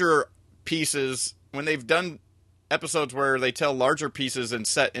larger pieces, when they've done episodes where they tell larger pieces and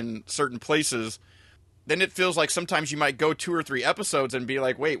set in certain places, then it feels like sometimes you might go 2 or 3 episodes and be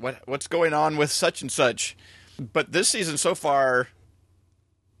like, wait, what's going on with such and such? But this season so far,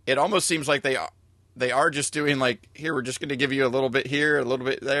 it almost seems like they are just doing like, here, we're just going to give you a little bit here, a little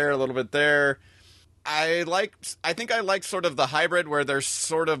bit there, a little bit there. I think I like sort of the hybrid where there's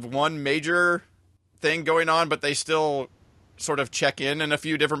sort of one major thing going on, but they still sort of check in a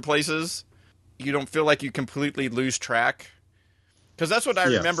few different places. You don't feel like you completely lose track. Because that's what I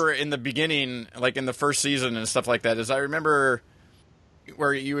remember in the beginning, like in the first season and stuff like that, is I remember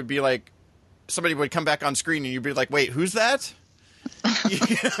where you would be like, somebody would come back on screen and you'd be like, wait, who's that?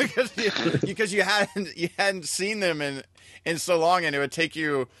 Because you hadn't seen them in so long, and it would take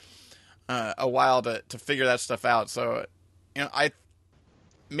you a while to figure that stuff out. So,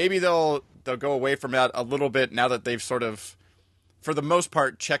 maybe they'll go away from that a little bit now that they've sort of, for the most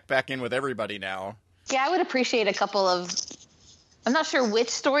part, checked back in with everybody now. Yeah, I would appreciate a couple of. I'm not sure which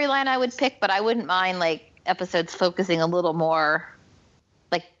storyline I would pick, but I wouldn't mind like episodes focusing a little more.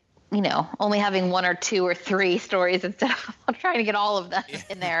 Only having 1 or 2 or 3 stories instead of trying to get all of them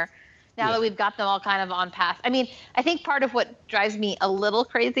in there. Now that we've got them all kind of on path. I mean, I think part of what drives me a little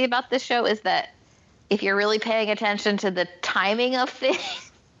crazy about this show is that if you're really paying attention to the timing of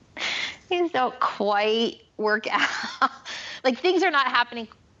things, things don't quite work out. Like, things are not happening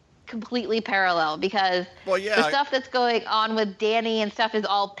completely parallel because the stuff that's going on with Danny and stuff is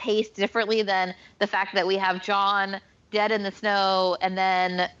all paced differently than the fact that we have John dead in the snow, and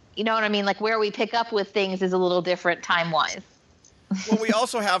then... You know what I mean? Like, where we pick up with things is a little different time-wise. Well, we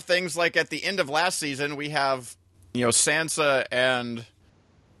also have things like at the end of last season, we have, Sansa and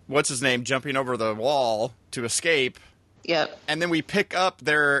what's-his-name jumping over the wall to escape. Yep. And then we pick up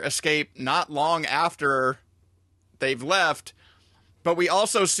their escape not long after they've left, but we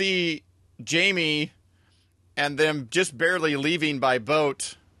also see Jaime and them just barely leaving by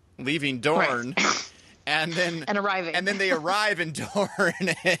boat, leaving Dorne. Right. And arriving, and then they arrive in Dorne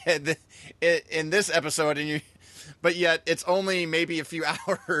in this episode, but yet it's only maybe a few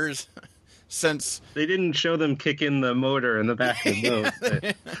hours since they didn't show them kick in the motor in the back of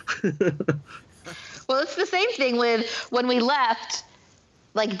the boat. Well, it's the same thing with when we left.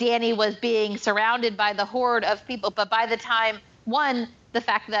 Like Danny was being surrounded by the horde of people, but by the time the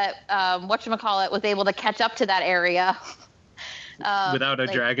fact that whatchamacallit was able to catch up to that area. Without a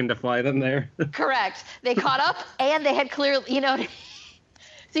dragon to fly them there. Correct. They caught up, and they had clearly,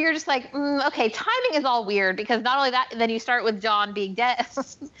 so you're just like, okay, timing is all weird, because not only that, then you start with John being dead.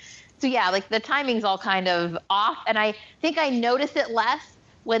 So yeah, like the timing's all kind of off, and I think I notice it less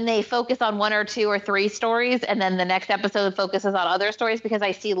when they focus on 1 or 2 or 3 stories, and then the next episode focuses on other stories, because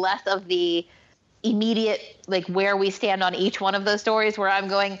I see less of the immediate, like where we stand on each one of those stories, where I'm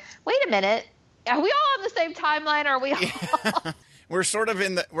going, wait a minute, are we all on the same timeline, or are we all... We're sort of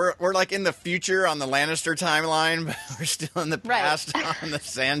we're like in the future on the Lannister timeline, but we're still in the past on the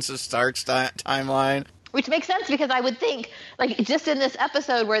Sansa Stark's timeline. Which makes sense, because I would think, like, just in this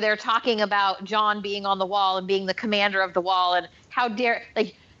episode where they're talking about John being on the wall and being the commander of the wall, and how dare,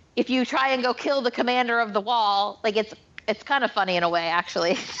 like, if you try and go kill the commander of the wall, like, it's kind of funny in a way,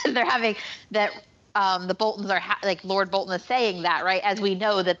 actually. They're having that, the Boltons are, like, Lord Bolton is saying that, right? As we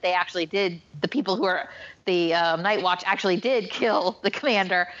know that they actually did, the people who are... The Night Watch actually did kill the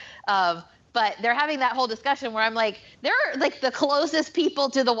commander, but they're having that whole discussion where I'm like, they're like the closest people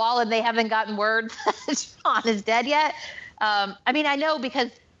to the wall, and they haven't gotten word that John is dead yet. I mean, I know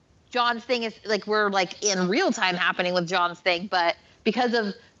because John's thing is like we're like in real time happening with John's thing, but because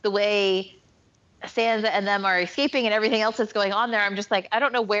of the way Sansa and them are escaping and everything else that's going on there, I'm just like, I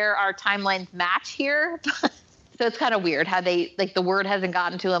don't know where our timelines match here. So it's kind of weird how they like the word hasn't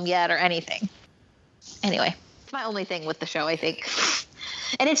gotten to them yet or anything. Anyway, it's my only thing with the show, I think.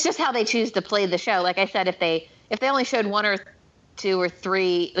 And it's just how they choose to play the show. Like I said, if they only showed 1 or 2 or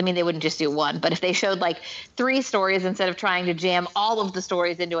 3, I mean, they wouldn't just do 1, but if they showed like 3 stories instead of trying to jam all of the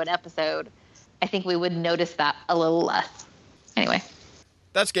stories into an episode, I think we would notice that a little less. Anyway.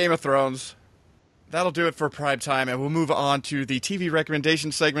 That's Game of Thrones. That'll do it for Prime Time, and we'll move on to the TV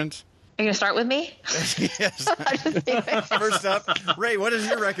recommendation segment. Are you going to start with me? Yes. First up, Ray, what is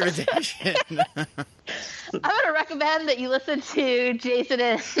your recommendation? I'm going to recommend that you listen to Jason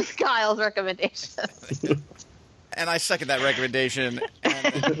and Kyle's recommendations. And I second that recommendation,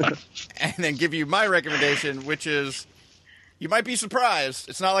 and then give you my recommendation, which is, you might be surprised.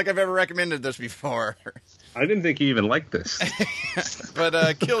 It's not like I've ever recommended this before. I didn't think you even liked this.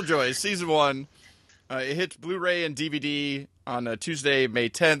 But Killjoy, Season 1, it hits Blu-ray and DVD on Tuesday, May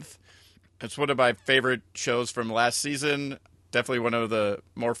 10th. It's one of my favorite shows from last season. Definitely one of the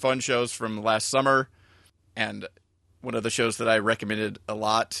more fun shows from last summer. And one of the shows that I recommended a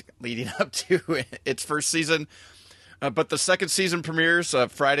lot leading up to its first season. But the second season premieres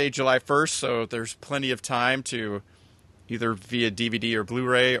Friday, July 1st, so there's plenty of time to either via DVD or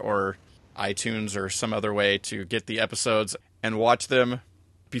Blu-ray or iTunes or some other way to get the episodes and watch them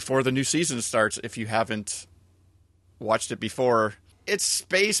before the new season starts if you haven't watched it before. It's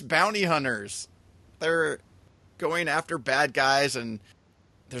space bounty hunters. They're going after bad guys, and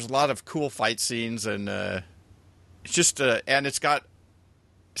there's a lot of cool fight scenes, and it's just and it's got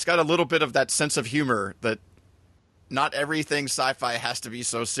a little bit of that sense of humor that not everything sci-fi has to be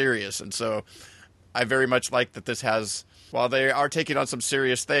so serious. And so I very much like that this has, while they are taking on some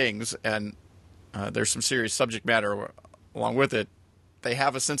serious things and there's some serious subject matter along with it, they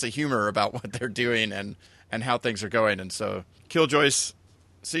have a sense of humor about what they're doing and how things are going. And so Killjoys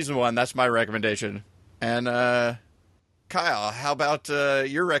Season 1, that's my recommendation. And Kyle, how about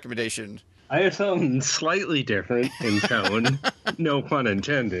your recommendation? I have something slightly different in tone, no pun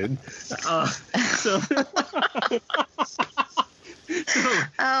intended. So,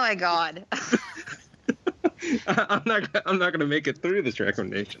 oh my God. I'm not going to make it through this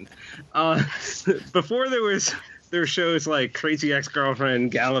recommendation. Before there were shows like Crazy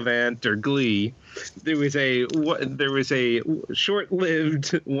Ex-Girlfriend, Gallivant, or Glee. There was a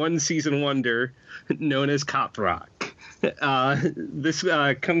short-lived one-season wonder known as Cop Rock. This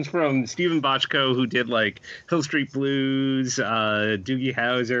comes from Stephen Bochco, who did like Hill Street Blues, Doogie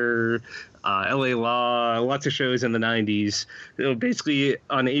Howser, L.A. Law, lots of shows in the 90s. Basically,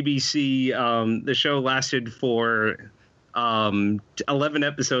 on ABC, the show lasted for 11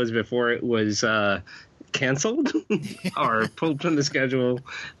 episodes before it was canceled or pulled from the schedule.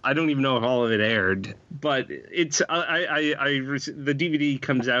 I don't even know if all of it aired, but it's the DVD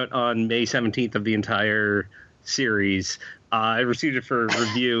comes out on May 17th of the entire series. I received it for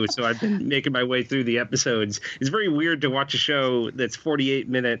review, so I've been making my way through the episodes. It's very weird to watch a show that's 48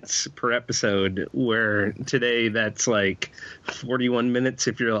 minutes per episode, where today that's like 41 minutes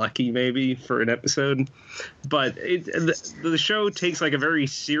if you're lucky, maybe, for an episode. But the show takes like a very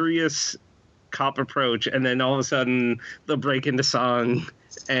serious cop approach, and then all of a sudden they'll break into song,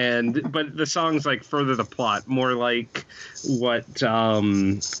 but the songs like further the plot, more like what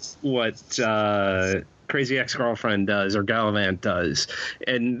Crazy Ex-Girlfriend does or Gallivant does,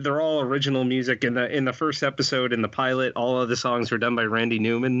 and they're all original music. In the first episode, in the pilot, all of the songs were done by Randy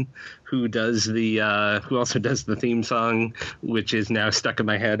Newman, who also does the theme song, which is now stuck in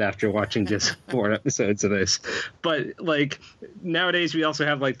my head after watching just 4 episodes of this. But like nowadays, we also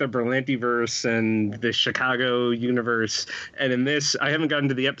have like the Berlantiverse and the Chicago universe, and in this, I haven't gotten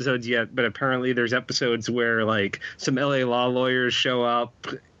to the episodes yet, but apparently there's episodes where like some LA law lawyers show up.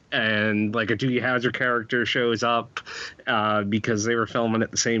 And like a Doogie Howser character shows up because they were filming at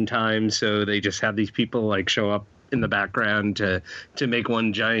the same time, so they just have these people like show up in the background to make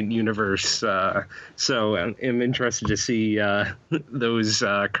one giant universe. So I'm interested to see those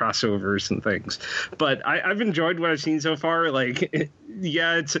crossovers and things. But I've enjoyed what I've seen so far. Like,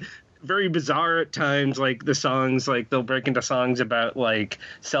 yeah, it's very bizarre at times. Like the songs, like they'll break into songs about like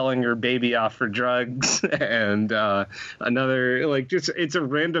selling your baby off for drugs and another like just it's a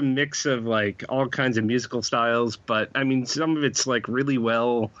random mix of like all kinds of musical styles. But I mean, some of it's like really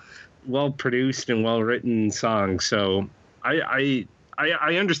well produced and well written songs. So I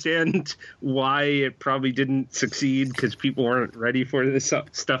understand why it probably didn't succeed, because people weren't ready for this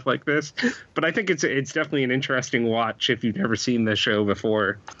stuff like this. But I think it's definitely an interesting watch if you've never seen the show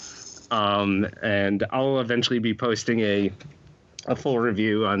before. And I'll eventually be posting a full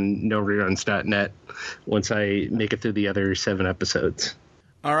review on noreruns.net once I make it through the other 7 episodes.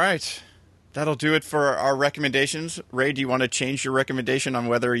 All right. That'll do it for our recommendations. Ray, do you want to change your recommendation on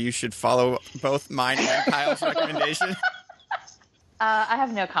whether you should follow both mine and Kyle's recommendation? I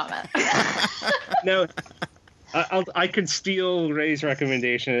have no comment. No, I could steal Ray's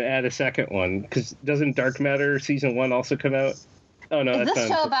recommendation and add a second one, because doesn't Dark Matter Season 1 also come out? Oh no, Is that's this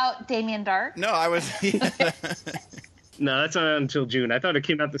not show about Damien Dark? No, I was. no, that's not until June. I thought it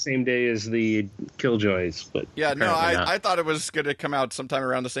came out the same day as the Killjoys, but Yeah, no, apparently not. I thought it was going to come out sometime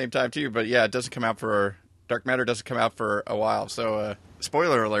around the same time too, but yeah, it doesn't come out for Dark Matter doesn't come out for a while. So,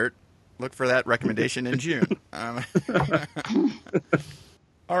 spoiler alert: look for that recommendation in June.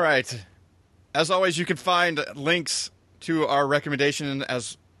 All right. As always, you can find links to our recommendations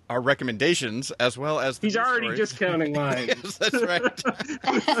as well as the He's news already stories. discounting mine. Yes, that's right.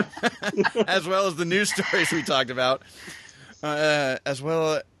 As well as the news stories we talked about, as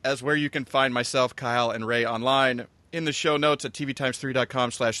well as where you can find myself, Kyle, and Ray online in the show notes at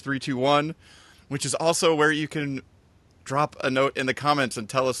tvtimes3.com/321, which is also where you can drop a note in the comments and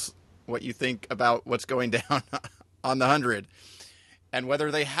tell us what you think about what's going down on the 100 and whether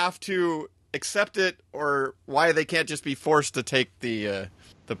they have to accept it or why they can't just be forced to take the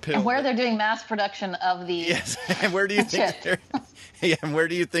pill. And where they're doing mass production of the Yes, and where do you think? Yeah, and where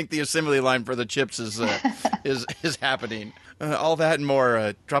do you think the assembly line for the chips is happening? All that and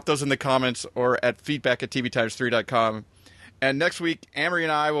more. Drop those in the comments or at feedback@tvtimes3.com. And next week, Amory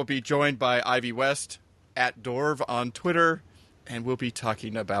and I will be joined by Ivy West at Dorv on Twitter, and we'll be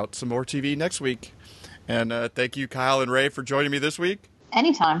talking about some more TV next week. And thank you, Kyle and Ray, for joining me this week.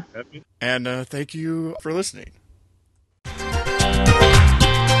 anytime. And thank you for listening.